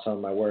check out some of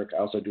my work, I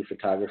also do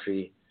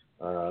photography.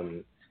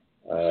 And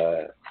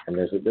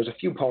there's a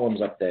few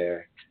poems up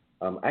there.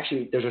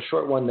 Actually, there's a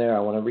short one there I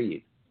want to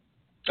read.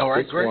 All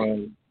right, this great.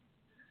 One,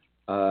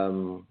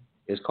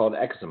 is called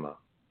Eczema.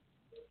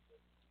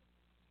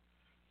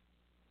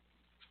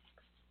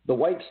 The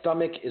white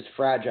stomach is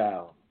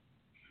fragile,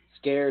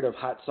 scared of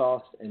hot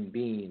sauce and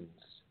beans.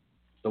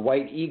 The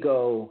white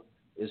ego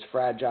is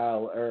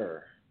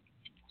fragile-er,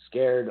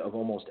 scared of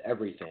almost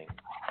everything.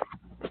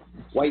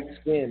 White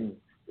skin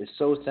is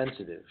so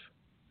sensitive,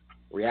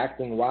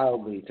 reacting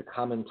wildly to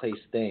commonplace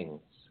things,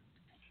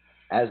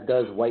 as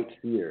does white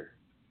fear,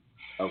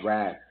 a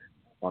rash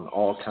on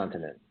all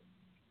continents.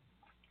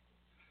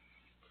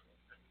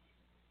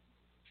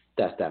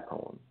 That's that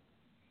poem.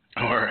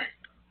 All right.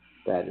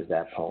 That is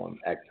that poem,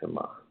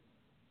 Eczema.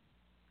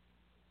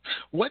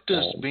 What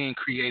does being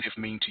creative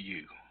mean to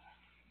you?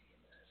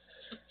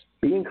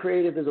 Being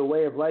creative is a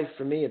way of life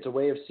for me. It's a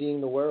way of seeing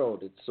the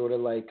world. It's sort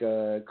of like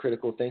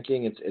critical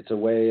thinking. It's a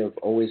way of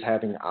always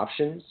having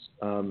options,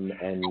 and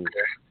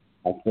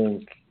I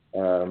think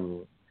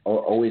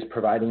always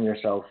providing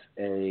yourself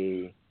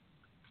a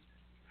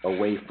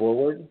way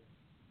forward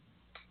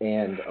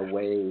and a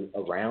way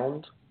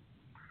around,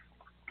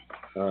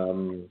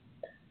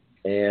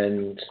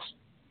 and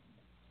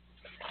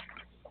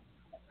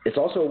it's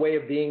also a way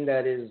of being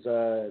that is,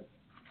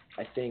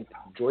 I think,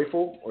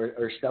 joyful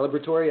or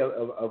celebratory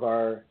of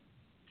our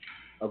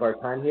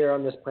time here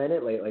on this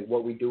planet, like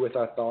what we do with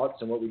our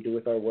thoughts and what we do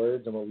with our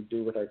words and what we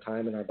do with our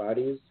time and our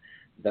bodies.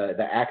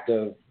 The act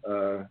of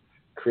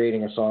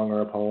creating a song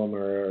or a poem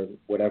or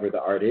whatever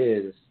the art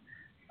is,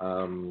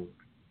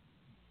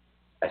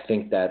 I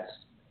think that's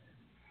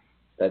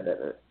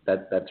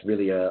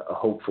really a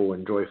hopeful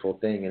and joyful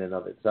thing in and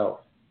of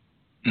itself.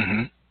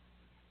 Mm-hmm.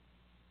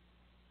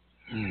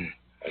 Mm.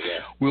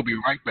 Yeah. We'll be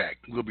right back.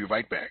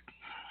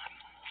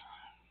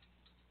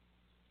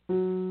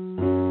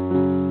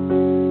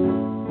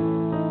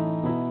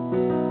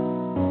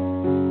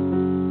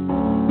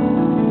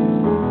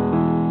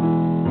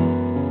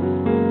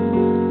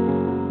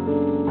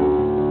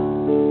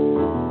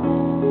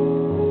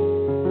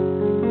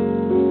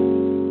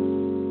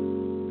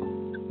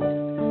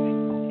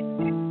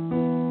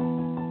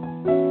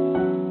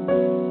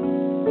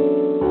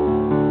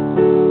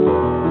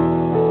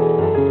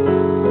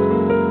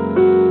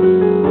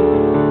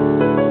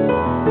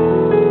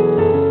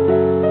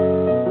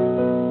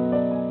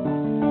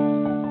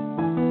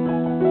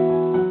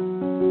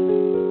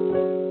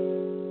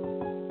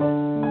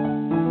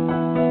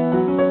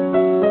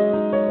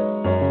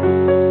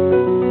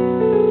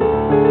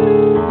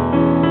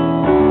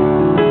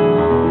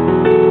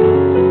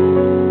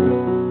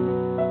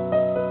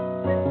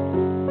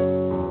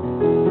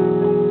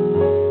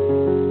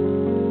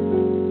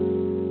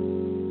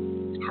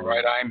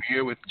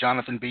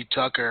 Jonathan B.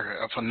 Tucker,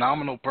 a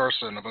phenomenal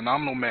person, a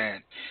phenomenal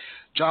man.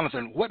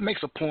 Jonathan, what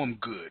makes a poem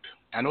good?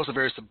 I know it's a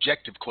very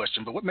subjective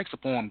question, but what makes a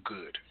poem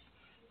good?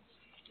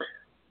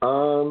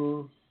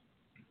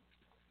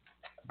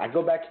 I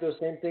go back to those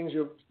same things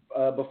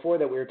before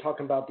that we were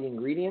talking about, the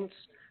ingredients,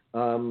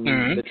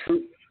 the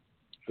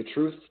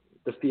truth,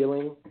 the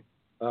feeling.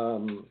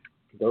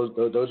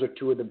 Those are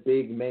two of the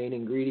big main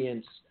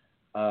ingredients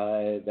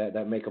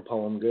that make a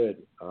poem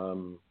good.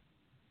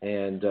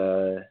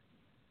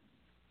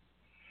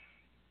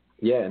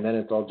 Yeah, and then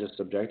it's all just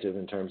subjective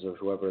in terms of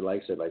whoever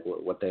likes it, like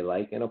what they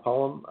like in a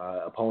poem.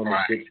 A poem is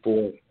good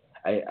for.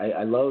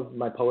 I love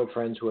my poet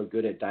friends who are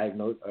good at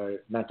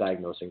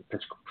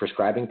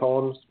prescribing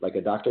poems, like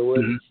a doctor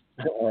would.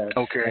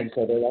 Okay. And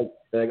so they're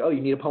like, oh,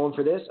 you need a poem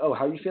for this? Oh,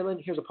 how are you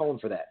feeling? Here's a poem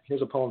for that.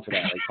 Here's a poem for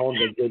that. Like poems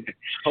are good.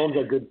 Poems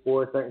are good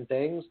for certain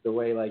things. The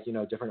way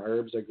different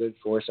herbs are good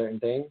for certain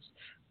things.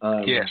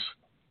 Yes.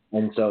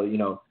 And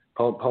so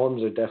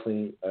poems are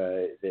definitely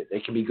they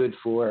can be good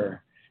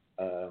for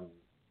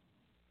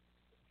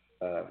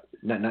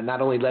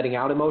not only letting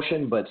out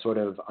emotion, but sort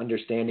of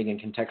understanding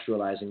and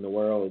contextualizing the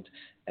world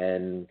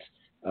and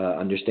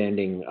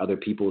understanding other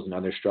people's and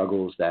other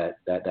struggles that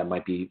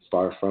might be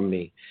far from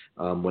me.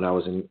 When I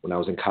was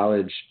in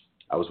college,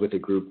 I was with a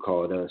group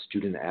called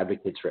Student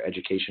Advocates for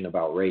Education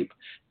About Rape,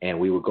 and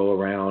we would go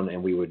around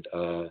and we would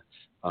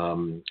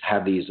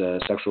have these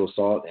sexual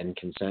assault and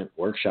consent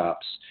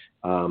workshops.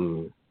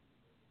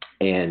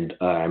 And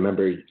I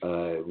remember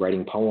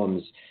writing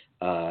poems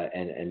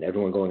and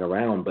everyone going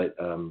around, but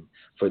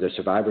for the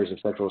survivors of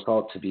sexual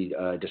assault to be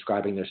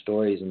describing their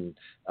stories and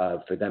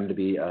for them to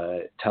be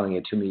telling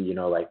it to me,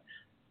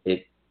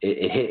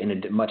 it hit in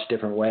a much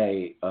different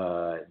way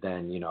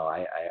than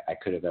I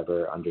could have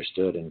ever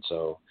understood, and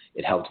so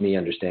it helped me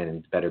understand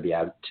and better be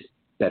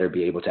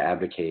able to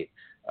advocate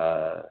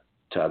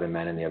to other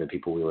men and the other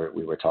people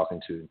we were talking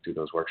to through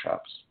those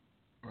workshops.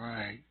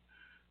 Right.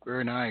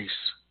 Very nice.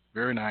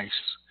 Very nice.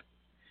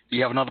 Do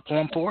you have another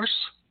poem for us?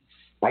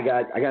 I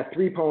got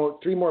three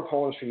more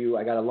poems for you.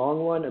 I got a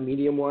long one, a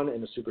medium one,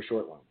 and a super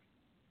short one.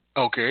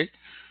 Okay.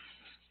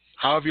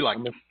 However you like.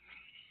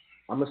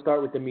 I'm gonna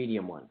start with the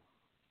medium one.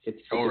 It's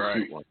All a right.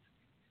 cute one.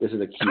 This is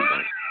a cute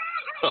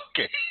one.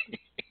 Okay.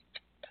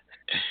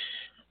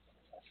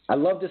 I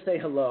love to say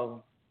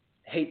hello,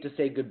 hate to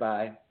say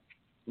goodbye,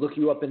 look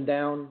you up and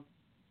down,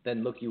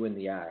 then look you in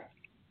the eye.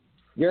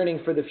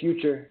 Yearning for the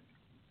future,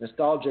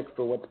 nostalgic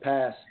for what's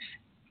past,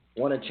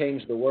 want to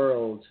change the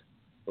world,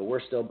 but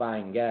we're still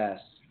buying gas.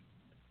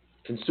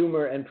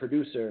 Consumer and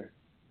producer,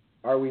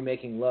 are we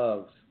making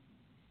love,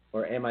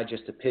 or am I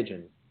just a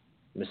pigeon,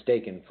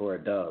 mistaken for a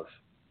dove?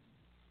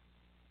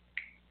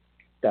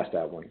 That's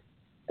that one.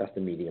 That's the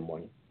medium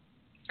one.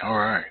 All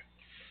right.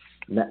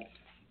 I'm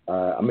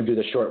gonna do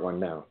the short one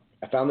now.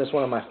 I found this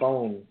one on my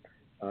phone,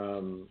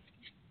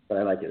 but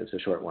I like it. It's a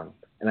short one,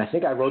 and I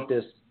think I wrote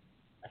this.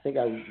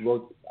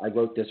 I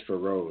wrote this for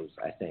Rose.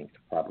 I think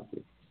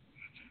probably.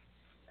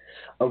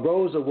 A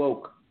rose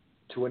awoke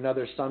to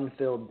another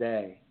sun-filled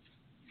day.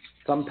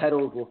 Some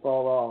petals will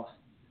fall off,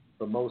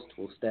 but most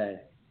will stay.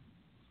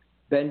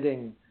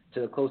 Bending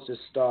to the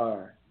closest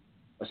star,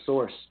 a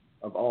source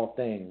of all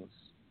things.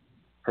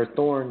 Her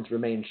thorns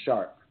remain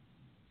sharp,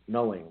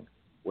 knowing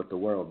what the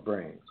world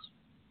brings.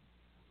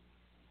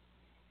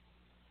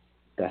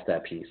 That's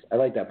that piece. I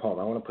like that poem.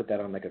 I want to put that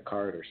on like a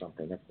card or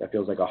something. That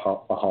feels like a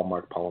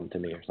Hallmark poem to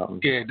me or something.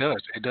 Yeah, it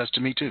does. It does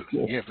to me too.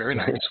 Yeah, very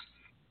nice.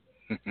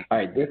 All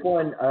right, this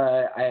one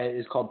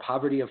is called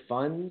Poverty of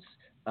Funds.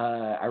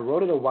 I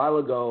wrote it a while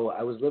ago.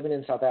 I was living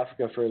in South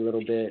Africa for a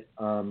little bit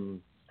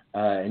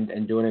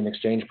and doing an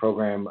exchange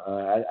program.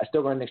 I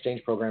still run an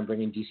exchange program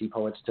bringing DC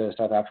poets to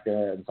South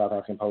Africa and South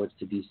African poets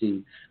to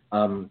DC.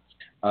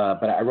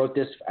 But I wrote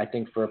this, I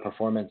think, for a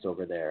performance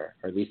over there,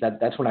 or at least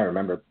that's when I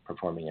remember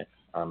performing it.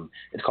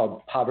 It's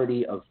called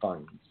Poverty of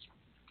Funds.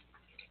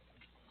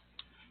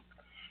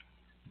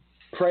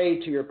 Pray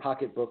to your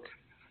pocketbook.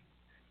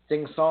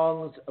 Sing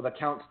songs of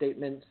account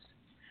statements,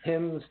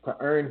 hymns to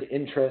earned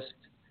interest.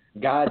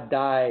 God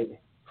died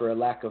for a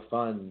lack of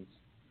funds,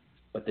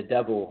 but the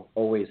devil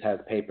always has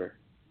paper.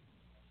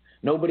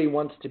 Nobody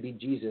wants to be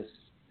Jesus.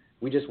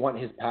 We just want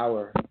his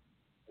power,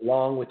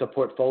 along with a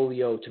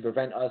portfolio to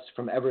prevent us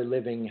from ever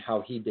living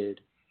how he did.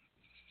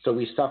 So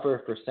we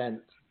suffer for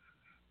cents,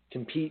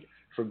 compete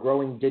for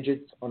growing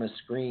digits on a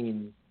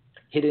screen,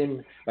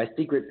 hidden by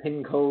secret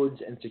PIN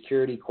codes and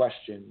security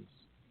questions.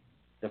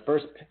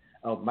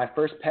 My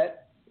first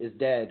pet is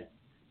dead.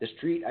 The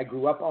street I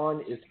grew up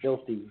on is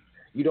filthy.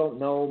 You don't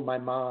know my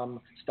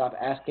mom. Stop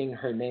asking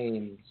her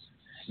names.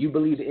 You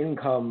believe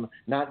income,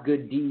 not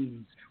good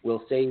deeds,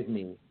 will save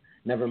me,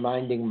 never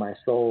minding my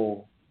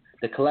soul.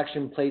 The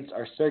collection plates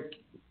are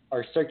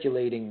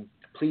circulating.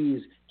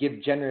 Please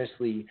give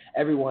generously.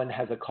 Everyone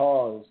has a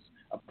cause,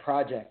 a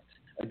project,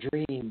 a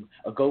dream,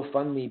 a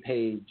GoFundMe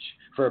page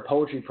for a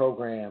poetry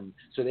program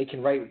so they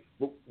can write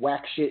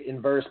whack shit in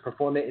verse,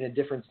 perform it in a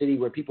different city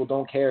where people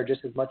don't care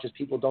just as much as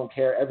people don't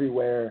care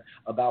everywhere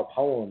about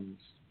poems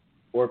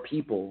or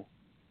people,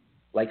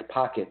 like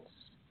pockets,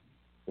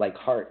 like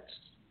hearts,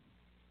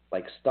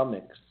 like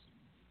stomachs,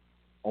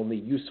 only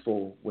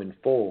useful when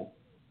full,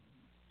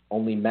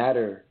 only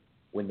matter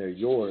when they're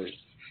yours,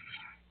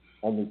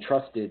 only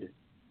trusted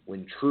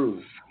when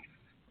true,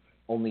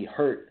 only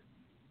hurt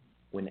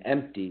when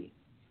empty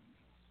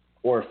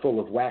or full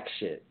of whack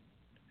shit.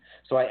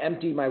 So I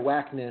empty my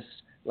whackness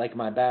like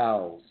my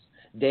bowels.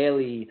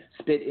 Daily,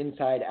 spit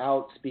inside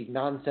out, speak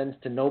nonsense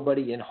to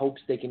nobody in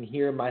hopes they can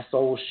hear my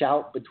soul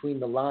shout between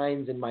the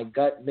lines in my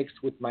gut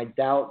mixed with my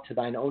doubt. To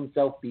thine own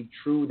self be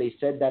true. They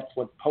said that's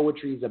what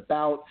poetry's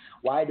about.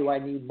 Why do I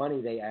need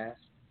money, they ask,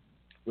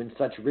 when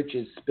such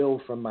riches spill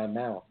from my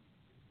mouth?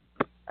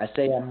 I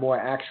say I'm more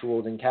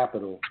actual than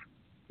capital,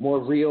 more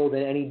real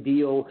than any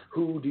deal.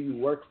 Who do you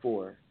work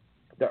for?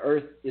 The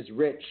earth is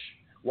rich.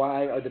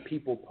 Why are the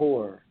people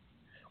poor?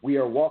 We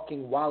are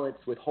walking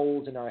wallets with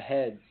holes in our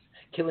heads,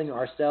 killing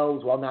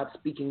ourselves while not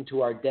speaking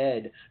to our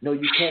dead. No,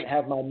 you can't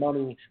have my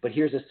money, but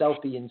here's a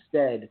selfie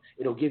instead.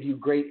 It'll give you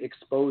great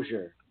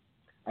exposure.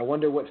 I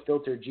wonder what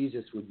filter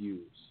Jesus would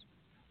use.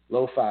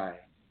 Lo-fi,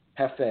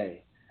 Hefe,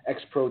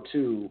 X Pro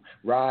 2,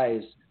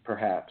 Rise,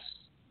 perhaps.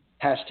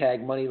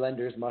 Hashtag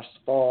moneylenders must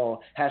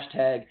fall.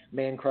 Hashtag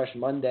man crush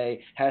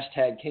Monday.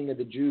 Hashtag king of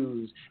the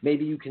Jews.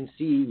 Maybe you can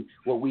see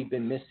what we've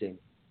been missing.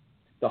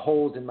 The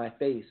holes in my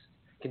face,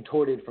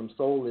 contorted from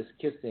soulless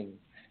kissing.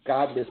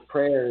 Godless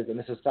prayers in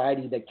a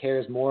society that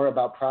cares more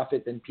about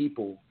profit than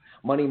people.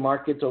 Money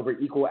markets over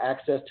equal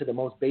access to the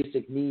most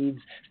basic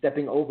needs.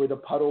 Stepping over the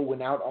puddle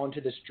when out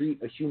onto the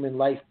street a human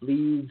life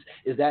bleeds.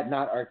 Is that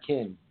not our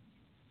kin?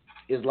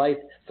 Is life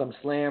some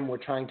slam we're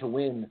trying to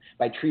win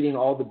by treating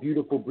all the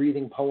beautiful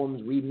breathing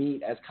poems we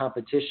meet as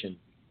competition,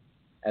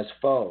 as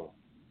foe?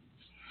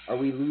 Are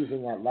we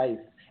losing at life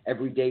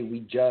every day we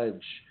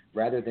judge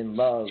rather than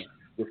love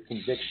with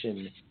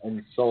conviction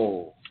and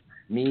soul?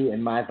 Me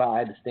and my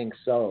vibes think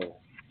so.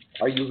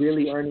 Are you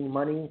really earning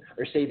money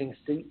or saving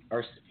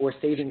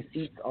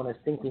seats on a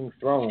sinking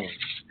throne?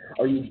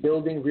 Are you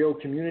building real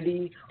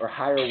community or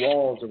higher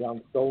walls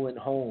around stolen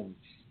homes?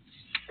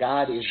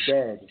 God is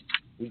dead.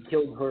 We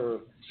killed her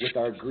with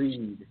our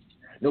greed.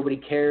 Nobody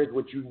cares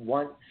what you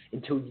want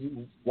until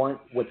you want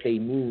what they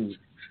need.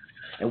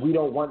 And we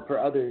don't want for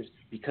others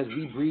because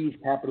we breathe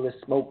capitalist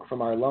smoke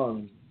from our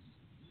lungs.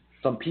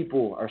 Some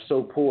people are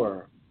so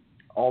poor,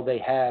 all they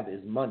have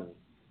is money,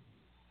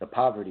 the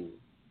poverty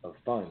of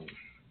funds.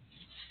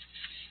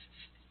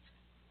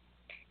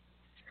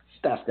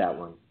 That's that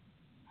one.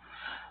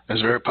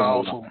 That's very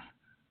powerful.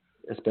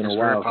 It's been a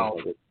while.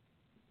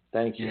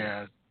 Thank you.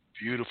 Yeah,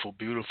 beautiful,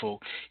 beautiful.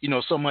 You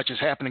know, so much is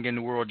happening in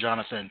the world,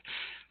 Jonathan.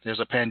 There's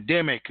a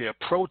pandemic, there are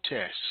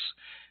protests.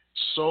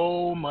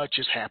 So much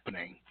is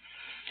happening.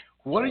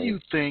 What do you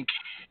think,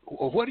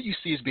 or what do you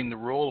see as being the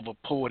role of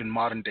a poet in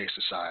modern day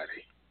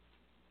society?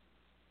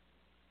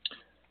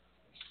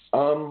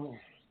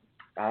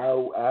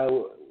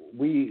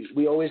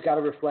 We always got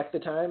to reflect the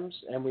times,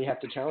 and we have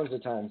to challenge the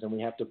times, and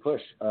we have to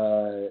push.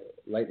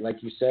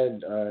 Like you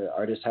said,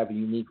 artists have a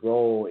unique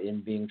role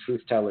in being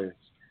truth tellers,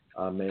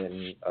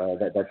 and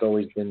that's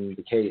always been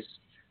the case.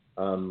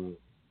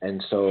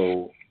 And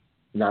so,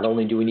 not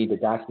only do we need to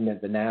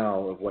document the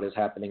now of what is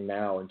happening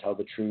now and tell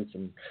the truth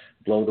and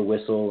blow the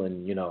whistle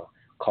and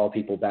call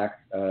people back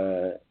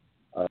to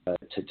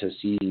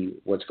see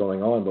what's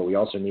going on, but we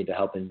also need to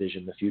help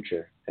envision the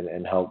future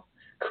and help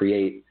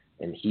create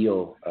and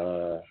heal.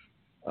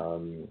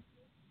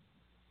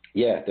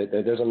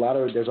 There's a lot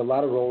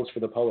of roles for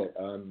the poet.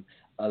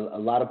 A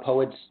lot of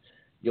poets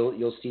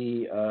you'll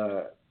see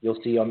on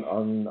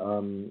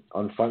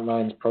front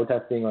lines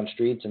protesting on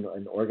streets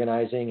and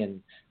organizing,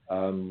 and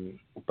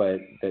but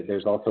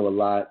there's also a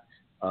lot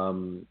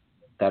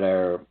that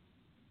are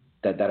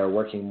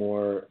working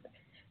more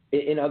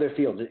in other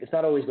fields. It's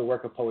not always the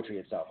work of poetry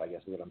itself, I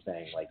guess is what I'm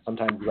saying. Like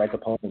sometimes you write the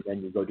poem and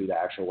then you go do the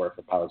actual work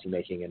of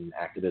policymaking and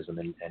activism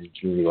and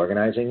community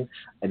organizing.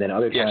 And then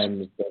other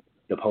times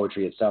the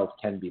poetry itself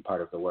can be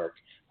part of the work,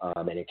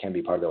 and it can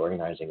be part of the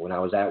organizing. When I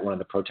was at one of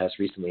the protests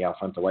recently out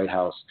front of the White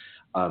House,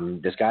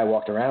 this guy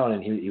walked around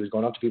and he was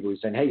going up to people. He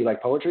was saying, "Hey, you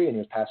like poetry?" And he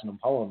was passing them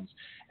poems.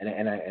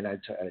 I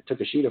took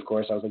a sheet, of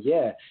course. I was like,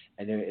 "Yeah."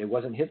 And it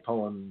wasn't his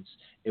poems.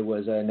 It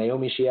was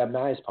Naomi Shihab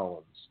Nye's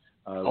poems.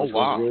 Which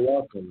was really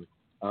awesome.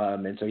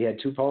 And so he had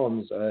two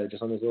poems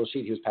just on this little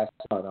sheet he was passing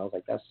out. And I was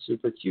like, that's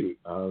super cute.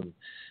 I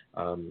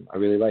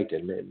really liked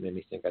it. It made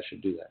me think I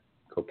should do that.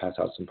 Go pass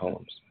out some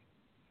poems.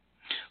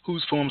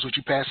 Whose poems would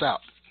you pass out?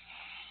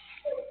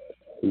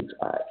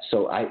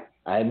 So I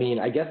mean,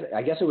 I guess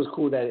it was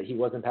cool that he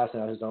wasn't passing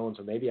out his own.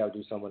 So maybe I would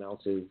do someone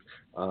else's.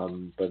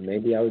 But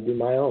maybe I would do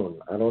my own.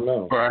 I don't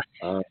know. Right.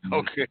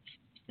 Okay.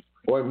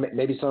 Or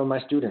maybe some of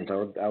my students.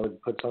 I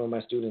would put some of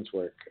my students'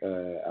 work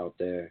out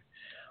there.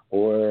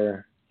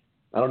 Or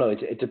I don't know.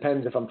 It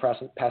depends if I'm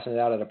passing it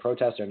out at a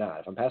protest or not.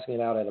 If I'm passing it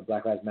out at a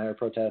Black Lives Matter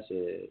protest,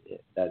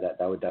 that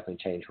would definitely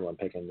change who I'm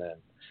picking then.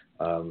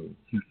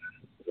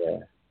 Yeah.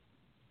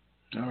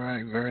 All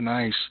right. Very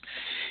nice.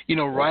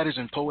 Writers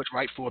and poets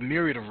write for a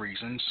myriad of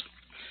reasons.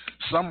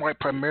 Some write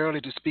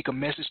primarily to speak a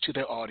message to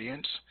their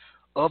audience.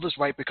 Others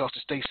write because to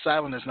stay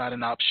silent is not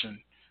an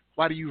option.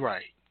 Why do you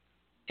write?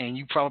 And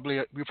you're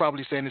probably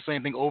saying the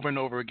same thing over and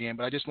over again.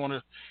 But I just want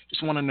to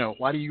know,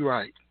 why do you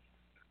write?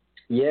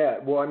 Yeah,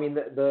 well, I mean,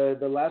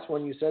 the last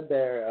one you said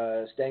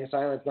there, staying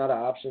silent is not an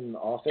option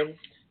often.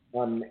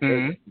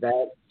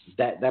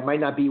 That might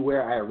not be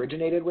where I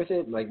originated with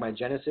it, like my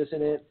genesis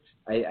in it.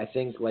 I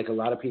think, like a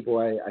lot of people,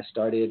 I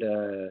started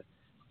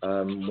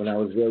when I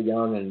was real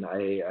young, and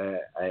I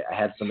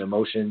had some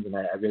emotions, and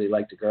I really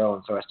liked a girl,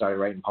 and so I started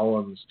writing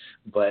poems.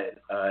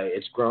 But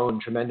it's grown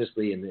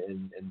tremendously,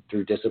 and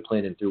through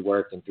discipline, and through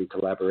work, and through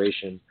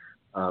collaboration.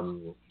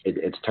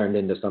 It's turned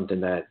into something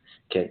that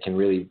can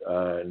really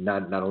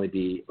not only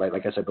be,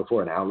 like I said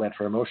before, an outlet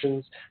for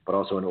emotions, but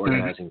also an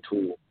organizing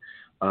tool.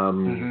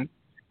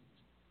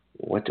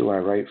 What do I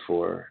write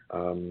for?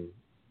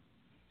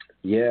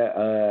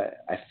 Yeah,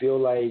 I feel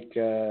like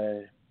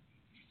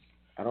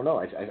I don't know.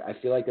 I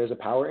feel like there's a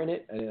power in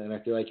it, and I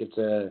feel like it's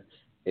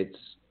it's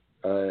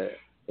a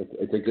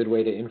good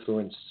way to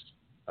influence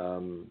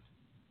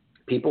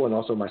people and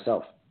also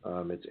myself.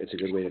 It's a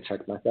good way to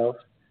check myself,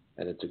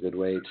 and it's a good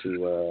way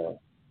to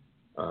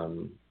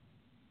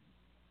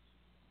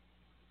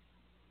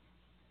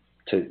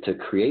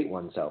create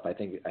oneself. I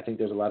think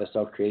there's a lot of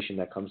self-creation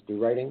that comes through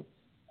writing.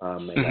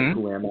 And like, Mm-hmm.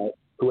 who am I?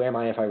 Who am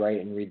I if I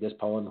write and read this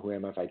poem? Who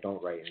am I if I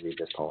don't write and read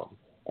this poem?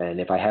 And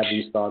if I have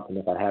these thoughts, and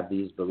if I have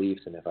these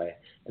beliefs, and if I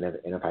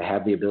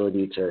have the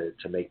ability to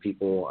make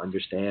people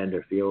understand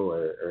or feel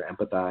or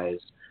empathize,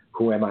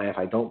 who am I if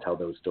I don't tell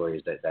those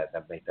stories that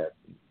makes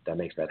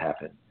that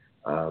happen?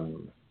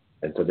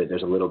 And so that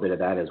there's a little bit of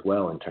that as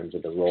well in terms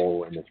of the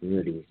role in the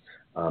community.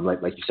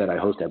 Like you said, I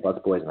host at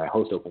Busboys and I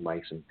host open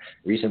mics, and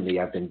recently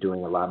I've been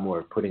doing a lot more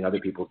of putting other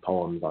people's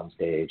poems on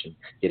stage and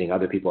getting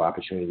other people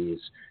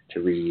opportunities to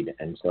read.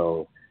 And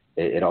so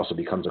it also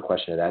becomes a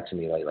question of that to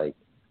me, like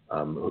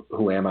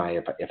who am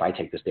I if I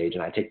take the stage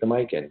and I take the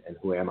mic, and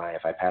who am I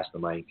if I pass the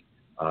mic,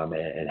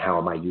 and how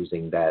am I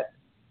using that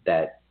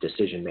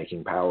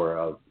decision-making power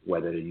of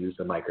whether to use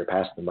the mic or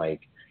pass the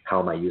mic, how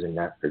am I using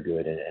that for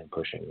good and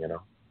pushing, you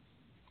know?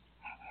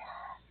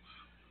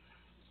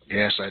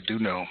 Yes, I do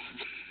know.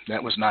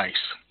 That was nice.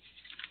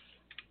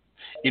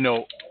 You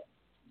know,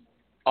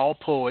 all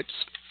poets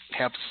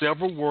have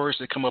several words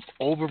that come up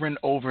over and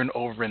over and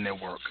over in their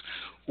work.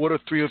 What are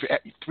three of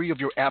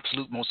your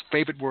absolute most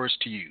favorite words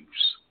to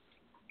use?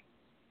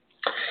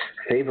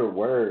 Favorite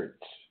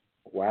words?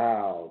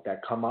 Wow,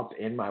 that come up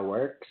in my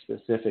work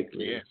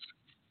specifically. Yes.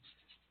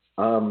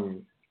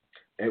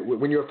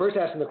 When you were first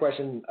asking the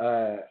question,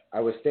 I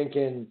was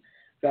thinking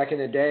back in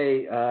the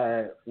day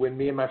when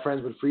me and my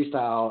friends would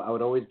freestyle, I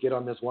would always get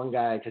on this one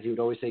guy because he would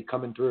always say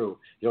 "coming through."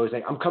 He'd always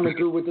say, "I'm coming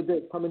through with the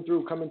dick, coming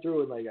through,"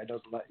 and like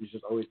he's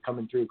just always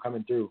coming through.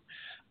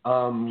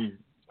 For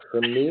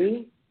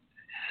me,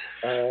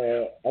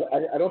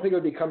 I don't think it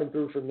would be coming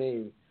through for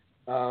me.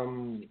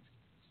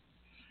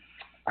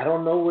 I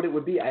don't know what it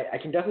would be. I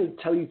can definitely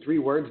tell you three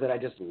words that I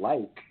just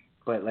like,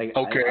 but like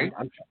Okay.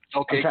 I'm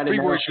Okay. trying to Three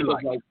words you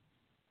like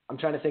I'm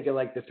trying to think of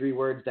like the three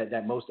words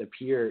that most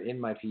appear in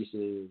my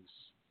pieces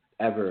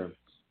ever.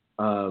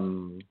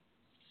 I'm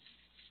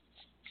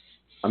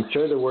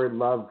sure the word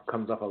love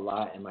comes up a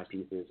lot in my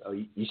pieces. Oh,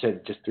 you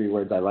said just three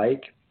words I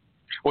like?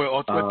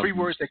 Well, three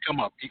words that come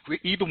up.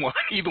 Either one.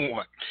 Either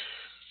one.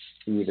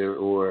 Either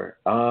or.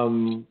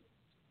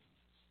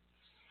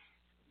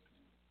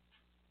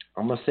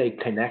 I'm going to say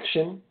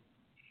connection.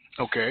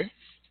 Okay.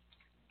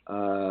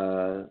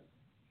 Heart.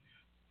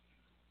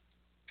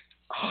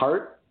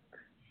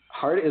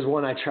 Heart is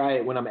one I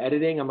try when I'm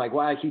editing. I'm like,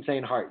 why I keep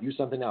saying heart? Use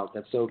something else.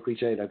 That's so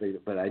cliche.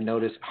 But I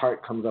notice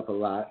heart comes up a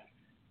lot.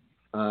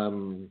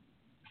 And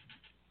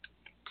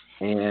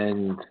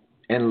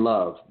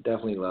love,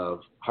 definitely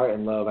love. Heart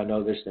and love, I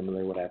know they're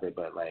similar, whatever,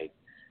 but like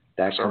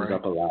that comes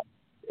up a lot.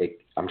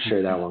 I'm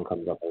sure that one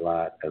comes up a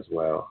lot as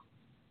well.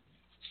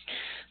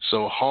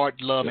 So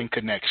heart, love, and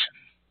connection.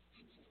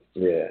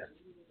 Yeah.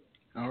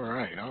 All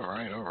right.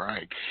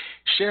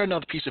 Share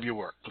another piece of your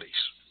work, please.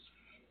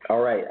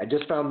 All right. I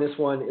just found this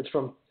one. It's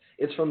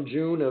from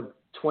June of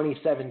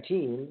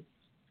 2017,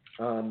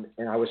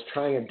 and I was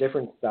trying a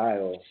different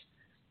style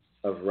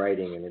of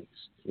writing, and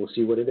we'll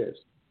see what it is.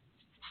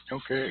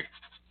 Okay.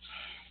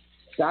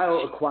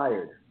 Style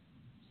acquired,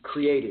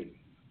 created,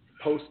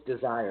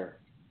 post-desire,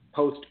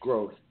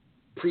 post-growth,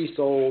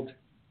 pre-sold,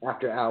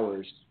 after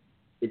hours.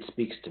 It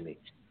speaks to me.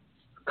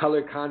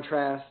 Color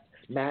contrast,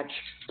 match,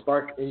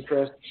 spark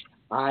interest,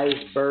 eyes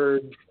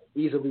bird,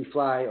 easily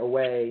fly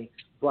away,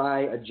 fly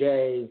a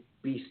jay,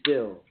 be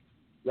still.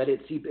 Let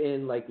it seep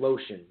in like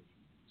lotion.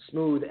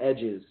 Smooth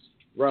edges,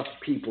 rough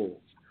people,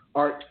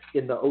 art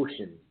in the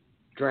ocean,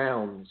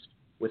 drowns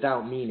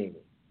without meaning,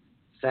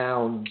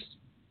 sounds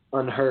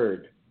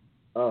unheard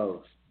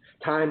of.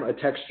 Time a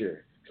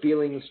texture,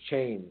 feelings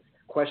change,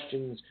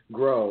 questions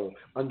grow,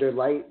 under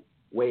light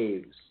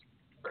waves,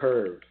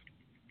 curve,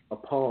 a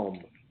palm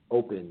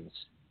opens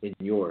in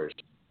yours.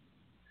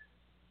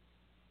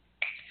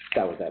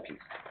 That was that piece.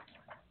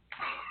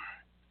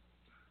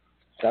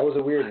 That was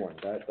a weird one.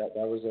 That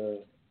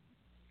was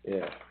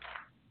yeah.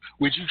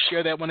 Would you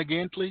share that one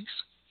again, please?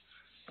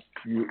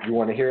 You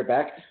want to hear it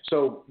back?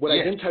 So what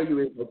Yes. I didn't tell you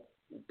is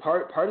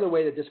part of the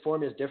way that this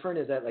form is different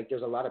is that like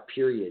there's a lot of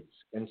periods,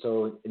 and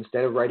so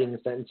instead of writing the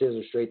sentences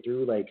or straight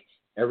through, like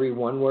every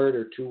one word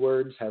or two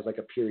words has like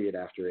a period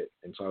after it,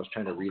 and so I was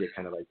trying to read it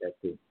kind of like that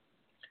too.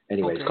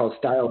 Anyway, It's called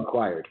Style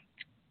Acquired.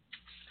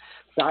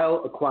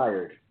 Style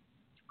acquired,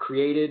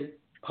 created,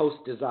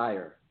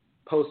 post-desire,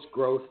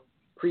 post-growth,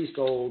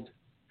 pre-sold,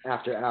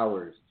 after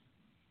hours.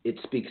 It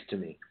speaks to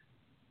me.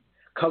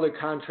 Color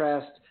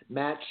contrast,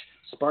 match,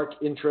 spark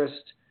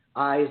interest,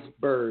 eyes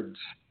birds,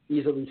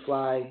 easily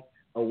fly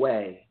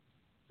away.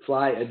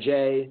 Fly a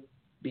jay,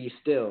 be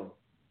still.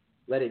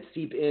 Let it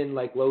seep in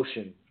like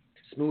lotion.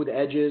 Smooth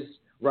edges,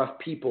 rough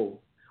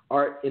people,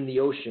 art in the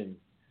ocean,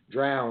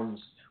 drowns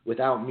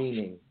without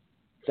meaning,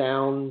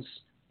 sounds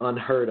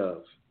unheard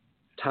of.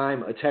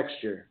 Time a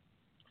texture,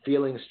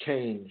 feelings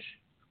change,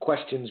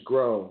 questions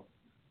grow.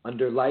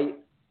 Under light,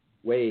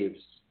 waves,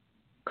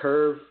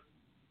 curve,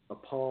 a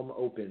palm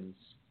opens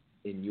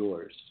in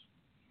yours.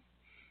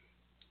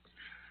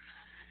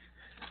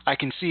 I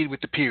can see it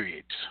with the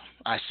periods.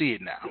 I see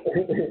it now.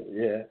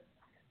 Yeah.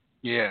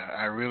 Yeah,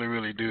 I really,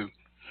 really do.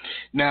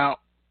 Now,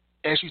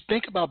 as you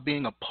think about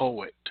being a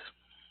poet,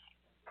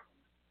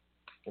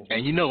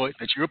 and you know it,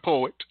 that you're a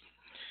poet,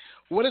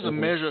 what is a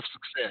measure of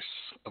success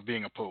of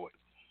being a poet?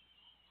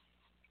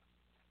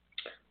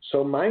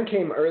 So mine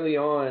came early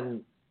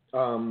on,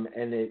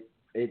 and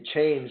it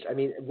changed. I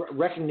mean,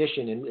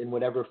 recognition in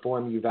whatever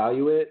form you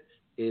value it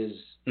is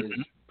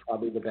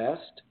probably the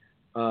best.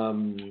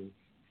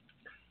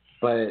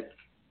 But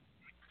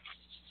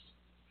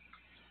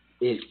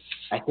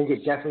I think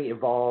it definitely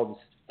evolves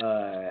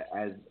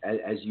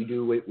as you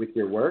do with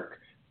your work.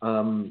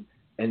 And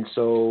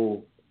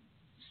so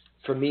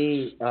for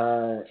me,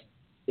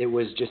 it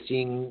was just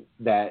seeing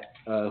that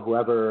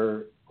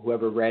whoever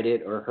read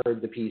it or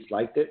heard the piece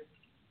liked it,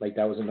 like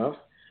that was enough.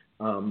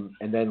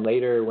 And then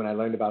later, when I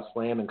learned about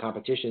slam and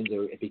competitions,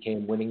 it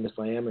became winning the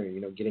slam or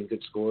getting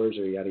good scores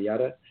or yada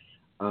yada.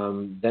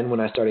 Then when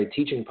I started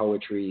teaching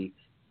poetry,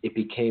 it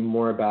became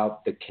more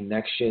about the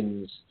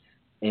connections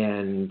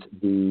and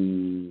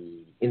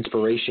the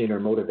inspiration or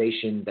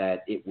motivation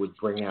that it would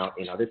bring out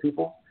in other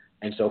people.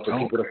 And so for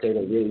people to say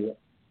they really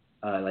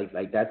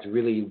like that's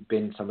really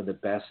been some of the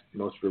best,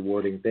 most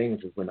rewarding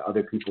things is when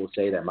other people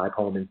say that my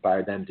poem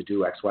inspired them to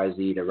do X, Y,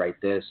 Z, to write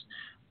this,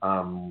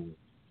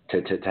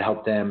 to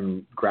help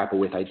them grapple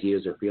with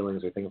ideas or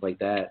feelings or things like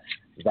that.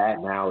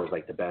 That now is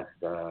like the best,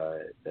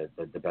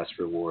 the best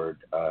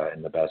reward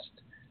and the best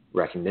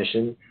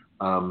recognition.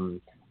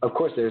 Of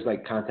course, there's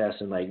like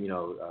contests and like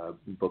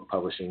book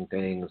publishing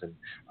things and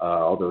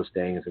all those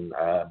things. And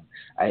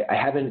I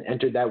haven't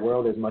entered that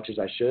world as much as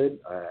I should.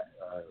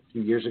 A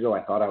few years ago,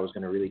 I thought I was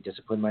going to really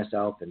discipline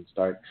myself and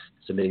start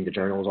submitting to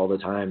journals all the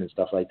time and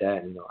stuff like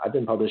that. And I've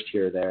been published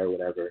here or there,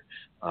 whatever,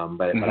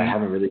 but I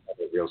haven't really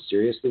taken it real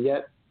seriously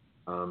yet.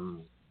 But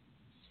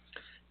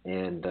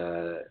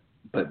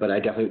I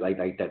definitely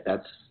like that.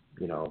 That's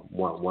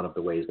one of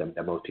the ways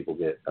that most people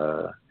get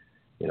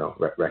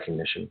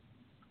recognition.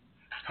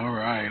 All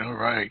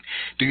right.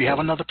 Do you have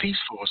another piece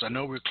for us? I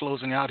know we're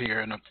closing out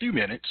here in a few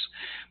minutes,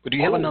 but do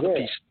you have another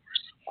piece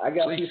for us? I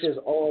got pieces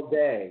all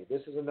day.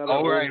 This is another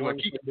one from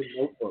the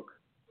notebook.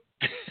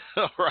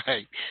 All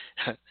right.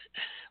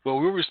 Well,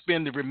 we will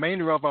spend the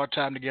remainder of our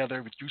time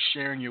together with you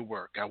sharing your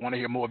work. I want to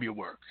hear more of your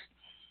work.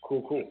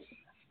 Cool.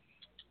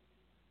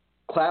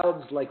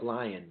 Clouds like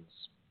lions,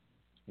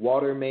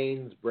 water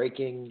mains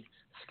breaking,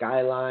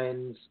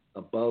 skylines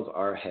above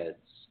our heads,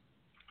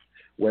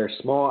 where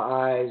small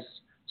eyes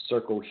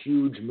circle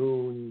huge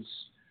moons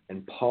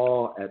and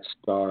paw at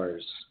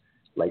stars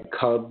like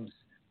cubs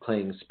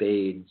playing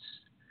spades,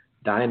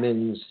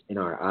 diamonds in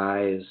our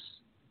eyes,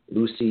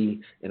 Lucy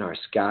in our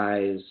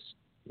skies,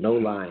 no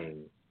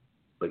lying,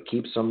 but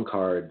keep some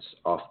cards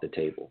off the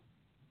table.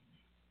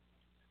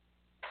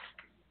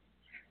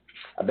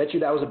 I bet you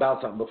that was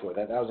about something before.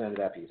 That was the end of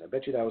that piece. I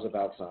bet you that was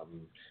about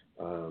something.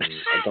 I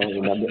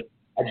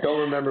don't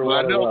remember. Well,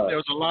 what I know it was. there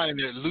was a line in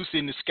there, Lucy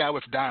in the Sky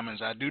with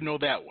Diamonds. I do know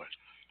that one.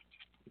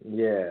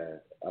 Yeah.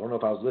 I don't know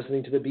if I was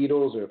listening to the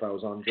Beatles or if I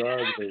was on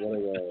drugs or what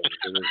it was.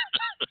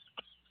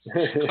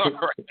 All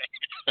right.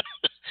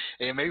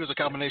 And maybe it was a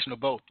combination of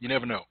both. You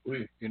never know.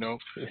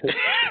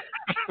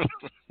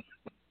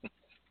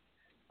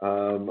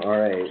 All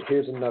right.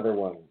 Here's another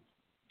one.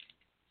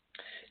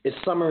 It's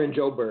summer in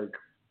Joburg.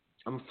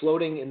 I'm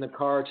floating in the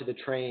car to the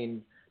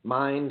train,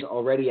 mind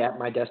already at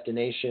my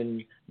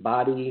destination,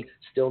 body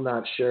still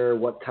not sure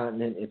what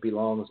continent it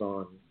belongs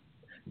on.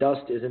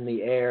 Dust is in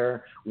the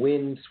air,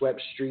 wind-swept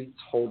streets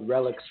hold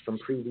relics from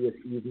previous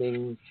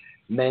evenings,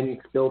 men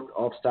spilt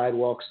off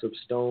sidewalks of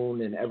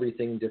stone and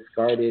everything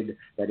discarded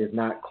that is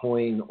not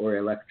coin or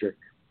electric.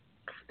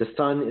 The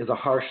sun is a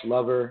harsh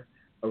lover,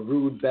 a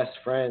rude best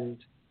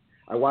friend.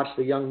 I watch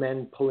the young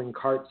men pulling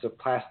carts of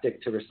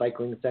plastic to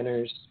recycling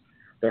centers.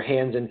 Their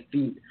hands and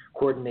feet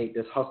coordinate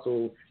this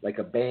hustle like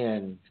a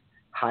band,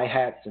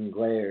 hi-hats and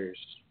glares.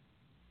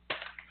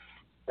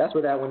 That's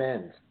where that one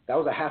ends. That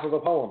was a half of a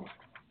poem.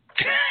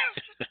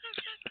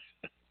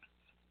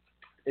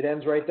 It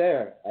ends right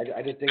there.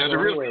 I just didn't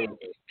go anywhere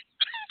with it.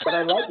 But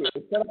I like it.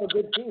 It set up a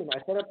good theme. I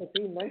set up the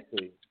theme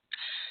nicely.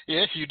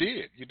 Yes, you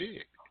did.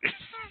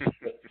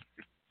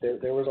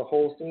 There was a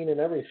whole scene and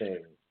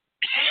everything.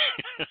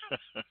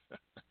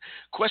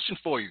 Question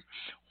for you.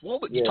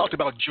 You talked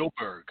about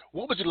Joburg.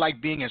 What was it like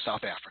being in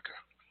South Africa?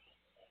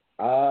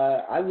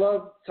 I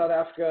love South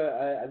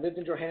Africa. I lived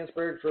in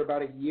Johannesburg for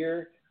about a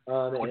year.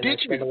 I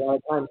spent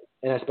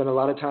a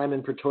lot of time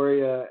in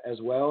Pretoria as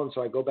well. And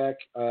so I go back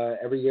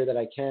every year that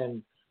I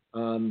can.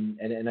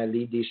 And I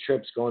lead these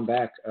trips going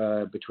back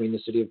between the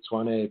city of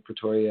Tshwane,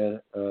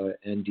 Pretoria,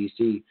 and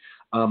DC.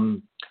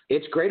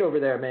 It's great over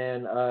there,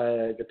 man.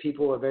 The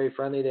people are very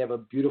friendly. They have a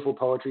beautiful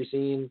poetry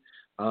scene.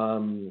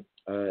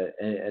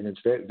 and it's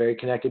very, very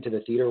connected to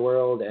the theater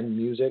world and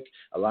music.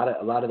 A lot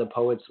of the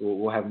poets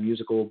will have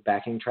musical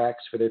backing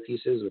tracks for their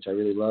pieces, which I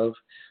really love.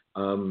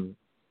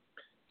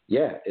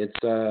 It's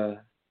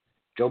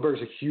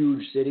Joburg's a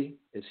huge city.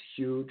 It's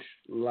huge,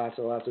 lots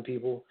of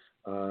people,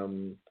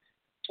 and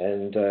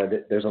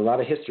there's a lot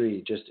of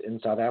history just in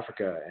South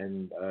Africa,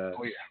 and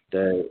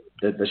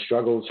the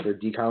struggles for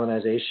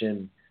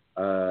decolonization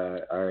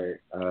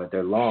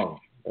they're long.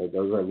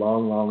 Those are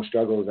long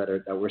struggles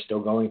that we're still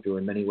going through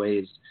in many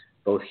ways,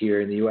 both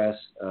here in the U.S.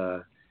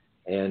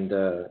 And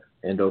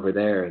over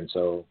there. And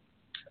so,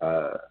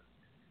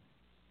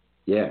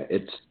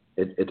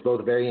 it's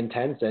both very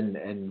intense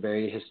and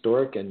very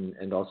historic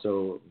and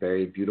also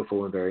very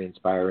beautiful and very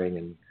inspiring,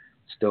 and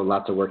still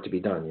lots of work to be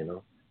done, you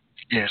know?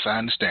 Yes, I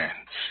understand.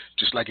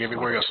 Just like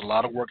everywhere else, a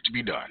lot of work to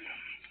be done.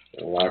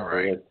 A lot of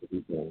work to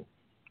be done.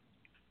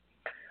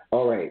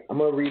 All right, I'm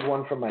going to read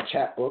one from my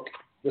chat book.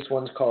 This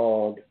one's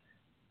called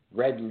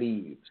Red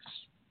Leaves.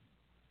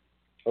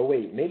 Oh,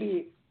 wait,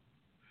 maybe...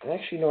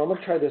 Actually, no, I'm going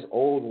to try this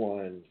old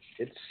one.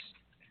 It's...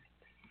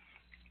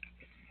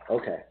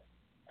 Okay.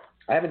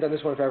 I haven't done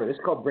this one forever. This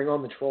is called Bring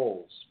on the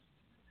Trolls.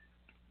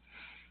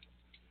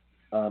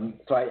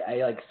 So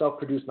I like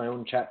self-produced my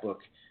own chat book.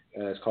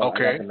 It's called I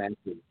Got the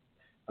Magic.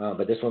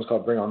 But this one's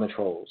called Bring on the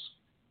Trolls.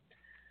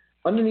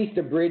 Underneath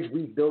the bridge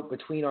we've built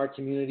between our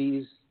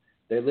communities,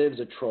 there lives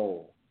a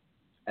troll.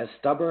 As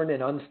stubborn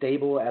and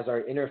unstable as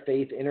our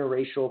interfaith,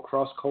 interracial,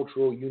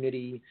 cross-cultural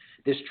unity,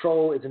 this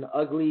troll is an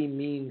ugly,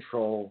 mean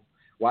troll,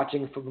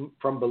 watching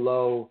from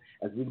below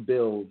as we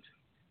build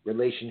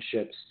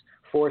relationships,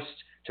 forced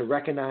to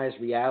recognize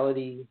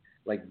reality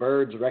like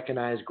birds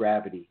recognize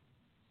gravity.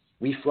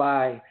 We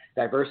fly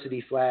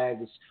diversity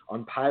flags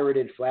on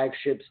pirated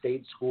flagship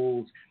state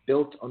schools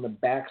built on the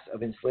backs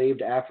of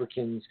enslaved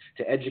Africans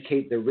to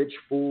educate the rich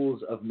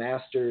fools of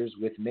masters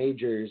with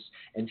majors,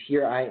 and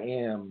here I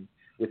am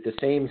with the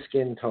same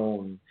skin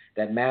tone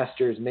that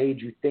masters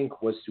made you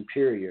think was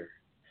superior,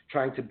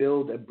 trying to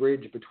build a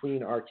bridge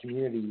between our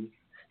communities,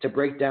 to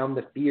break down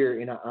the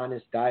fear in an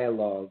honest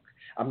dialogue.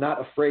 I'm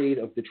not afraid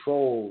of the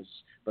trolls,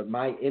 but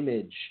my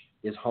image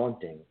is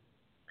haunting.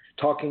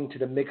 Talking to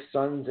the mixed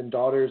sons and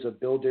daughters of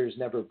builders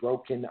never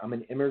broken, I'm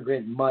an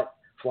immigrant mutt,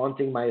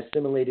 flaunting my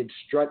assimilated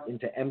strut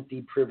into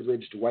empty,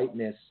 privileged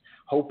whiteness,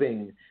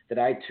 hoping that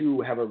I too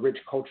have a rich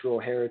cultural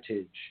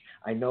heritage.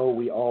 I know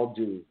we all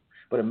do,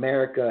 but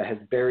America has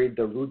buried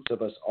the roots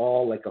of us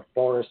all like a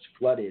forest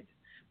flooded,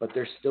 but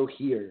they're still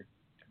here,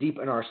 deep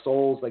in our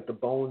souls like the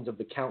bones of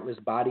the countless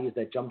bodies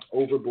that jumped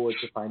overboard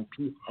to find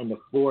peace on the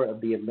floor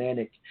of the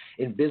Atlantic,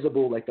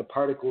 invisible like the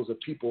particles of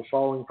people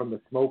falling from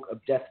the smoke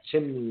of death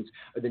chimneys,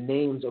 or the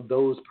names of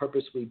those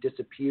purposely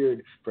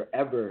disappeared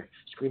forever,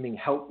 screaming,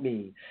 help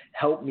me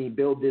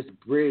build this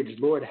bridge,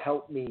 Lord,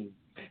 help me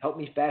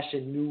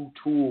fashion new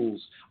tools.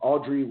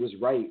 Audrey was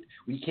right.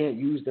 We can't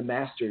use the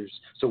masters,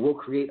 so we'll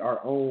create our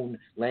own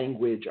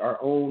language, our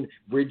own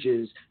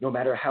bridges. No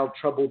matter how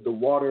troubled the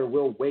water,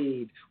 we'll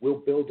wade. We'll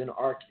build an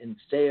ark and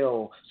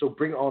sail. So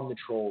bring on the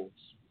trolls.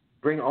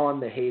 Bring on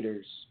the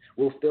haters.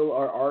 We'll fill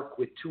our ark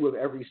with 2 of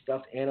every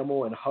stuffed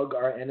animal and hug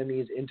our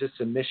enemies into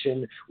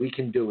submission. We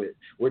can do it.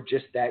 We're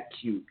just that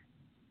cute.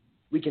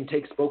 We can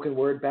take spoken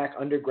word back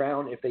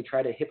underground if they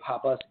try to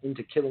hip-hop us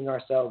into killing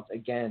ourselves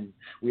again.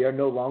 We are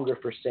no longer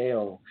for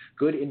sale.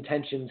 Good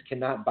intentions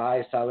cannot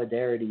buy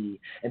solidarity.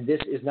 And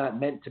this is not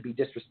meant to be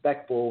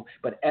disrespectful,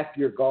 but F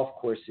your golf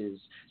courses.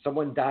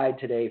 Someone died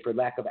today for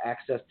lack of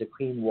access to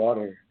clean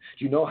water.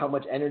 Do you know how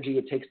much energy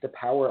it takes to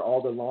power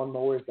all the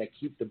lawnmowers that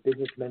keep the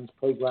businessmen's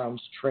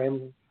playgrounds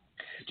trim?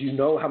 Do you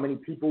know how many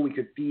people we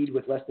could feed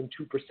with less than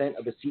 2%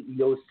 of a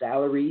CEO's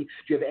salary?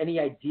 Do you have any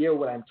idea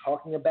what I'm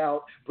talking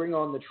about? Bring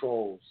on the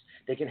trolls.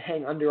 They can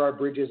hang under our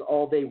bridges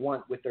all they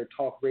want with their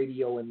talk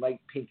radio and light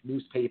pink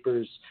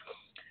newspapers.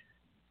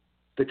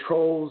 The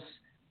trolls,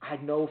 I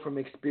know from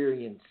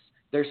experience,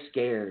 they're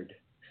scared.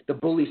 The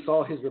bully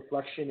saw his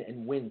reflection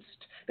and winced.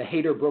 The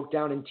hater broke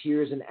down in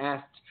tears and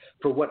asked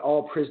for what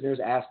all prisoners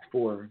asked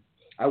for.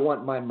 I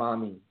want my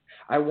mommy.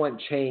 I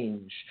want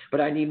change,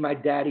 but I need my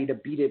daddy to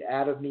beat it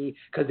out of me,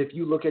 because if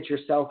you look at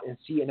yourself and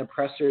see an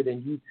oppressor,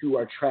 then you too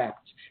are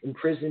trapped,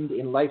 imprisoned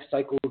in life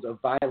cycles of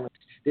violence.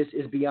 This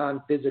is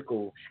beyond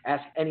physical.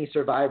 Ask any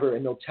survivor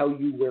and they'll tell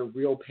you where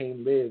real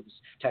pain lives,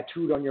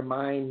 tattooed on your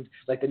mind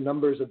like the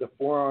numbers of the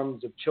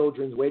forearms of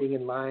children waiting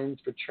in lines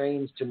for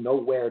trains to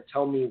nowhere.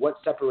 Tell me what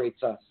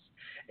separates us.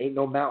 Ain't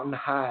no mountain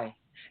high,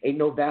 ain't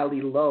no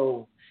valley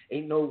low,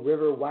 ain't no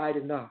river wide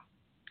enough,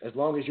 as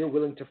long as you're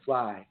willing to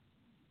fly.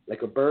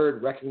 Like a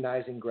bird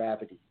recognizing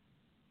gravity.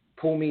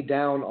 Pull me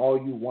down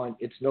all you want.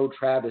 It's no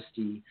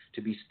travesty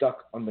to be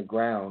stuck on the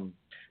ground,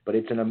 but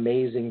it's an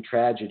amazing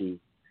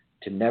tragedy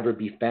to never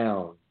be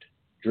found,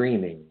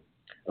 dreaming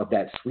of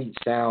that sweet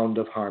sound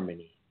of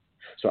harmony.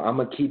 So I'm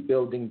going to keep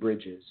building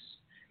bridges,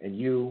 and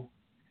you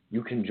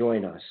can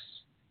join us,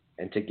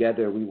 and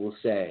together we will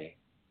say,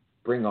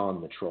 bring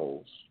on the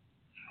trolls.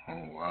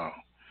 Oh, wow.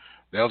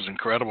 That was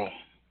incredible.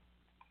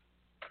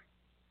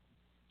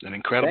 An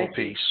incredible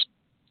piece.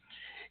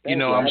 You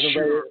know, I'm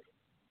sure.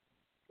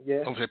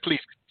 Yeah. Okay,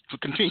 please So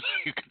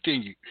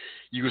continue.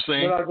 You were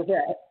saying? No, I was gonna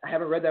say, I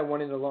haven't read that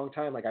one in a long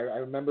time. Like I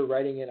remember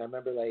writing it. I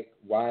remember like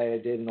why I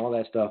did and all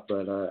that stuff,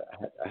 but I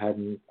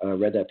hadn't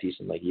read that piece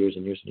in like years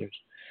and years and years.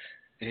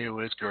 It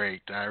was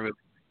great. I really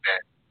like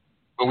that.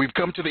 But we've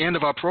come to the end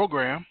of our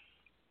program,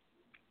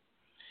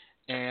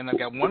 and I've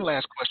got one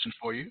last question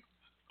for you.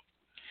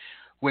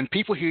 When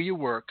people hear your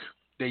work,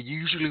 they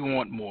usually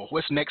want more.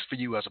 What's next for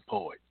you as a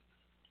poet?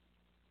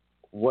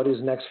 What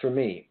is next for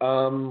me?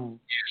 I'm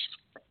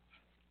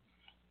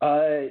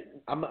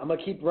gonna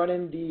keep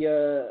running the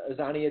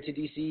Azania to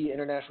DC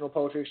International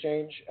Poetry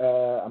Exchange.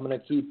 I'm gonna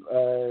keep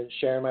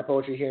sharing my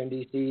poetry here in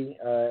DC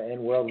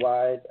and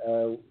worldwide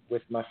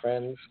with my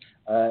friends,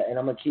 and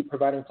I'm gonna keep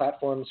providing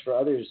platforms for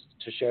others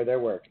to share their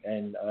work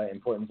and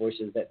important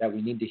voices that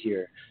we need to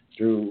hear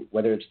through,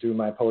 whether it's through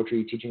my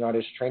poetry teaching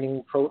artist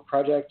training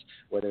project,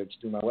 whether it's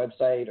through my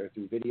website or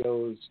through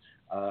videos.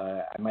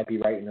 I might be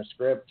writing a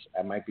script.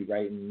 I might be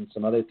writing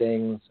some other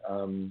things.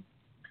 I'm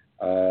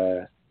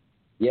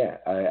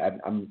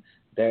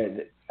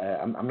there.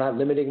 I'm not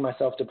limiting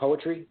myself to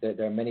poetry.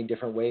 There are many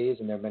different ways,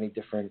 and there are many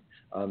different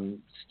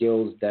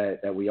skills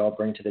that we all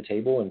bring to the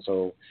table. And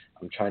so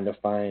I'm trying to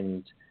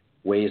find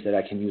ways that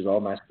I can use all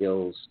my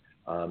skills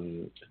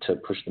to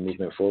push the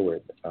movement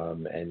forward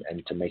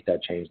and to make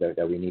that change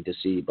that we need to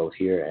see both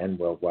here and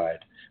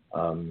worldwide.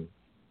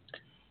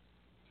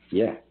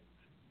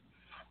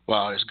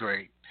 Wow, that's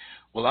great.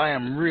 Well, I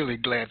am really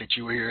glad that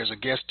you were here as a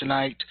guest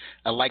tonight.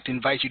 I'd like to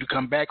invite you to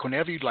come back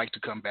whenever you'd like to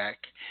come back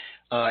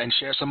and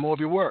share some more of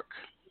your work.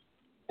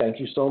 Thank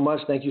you so much.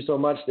 Thank you so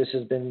much. This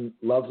has been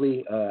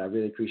lovely. I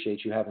really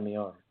appreciate you having me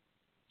on.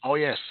 Oh,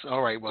 yes.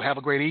 All right. Well, have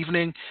a great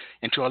evening.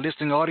 And to our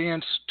listening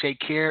audience, take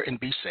care and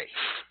be safe.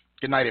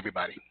 Good night,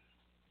 everybody.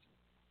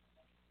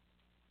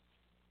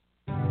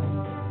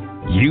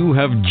 You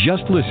have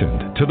just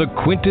listened to the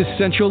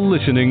Quintessential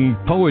Listening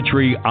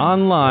Poetry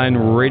Online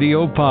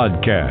Radio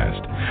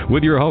Podcast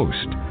with your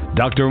host,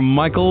 Dr.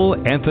 Michael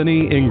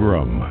Anthony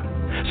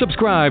Ingram.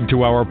 Subscribe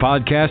to our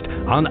podcast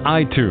on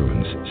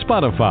iTunes,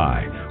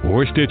 Spotify,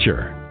 or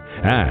Stitcher.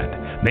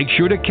 And make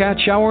sure to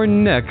catch our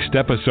next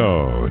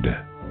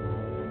episode.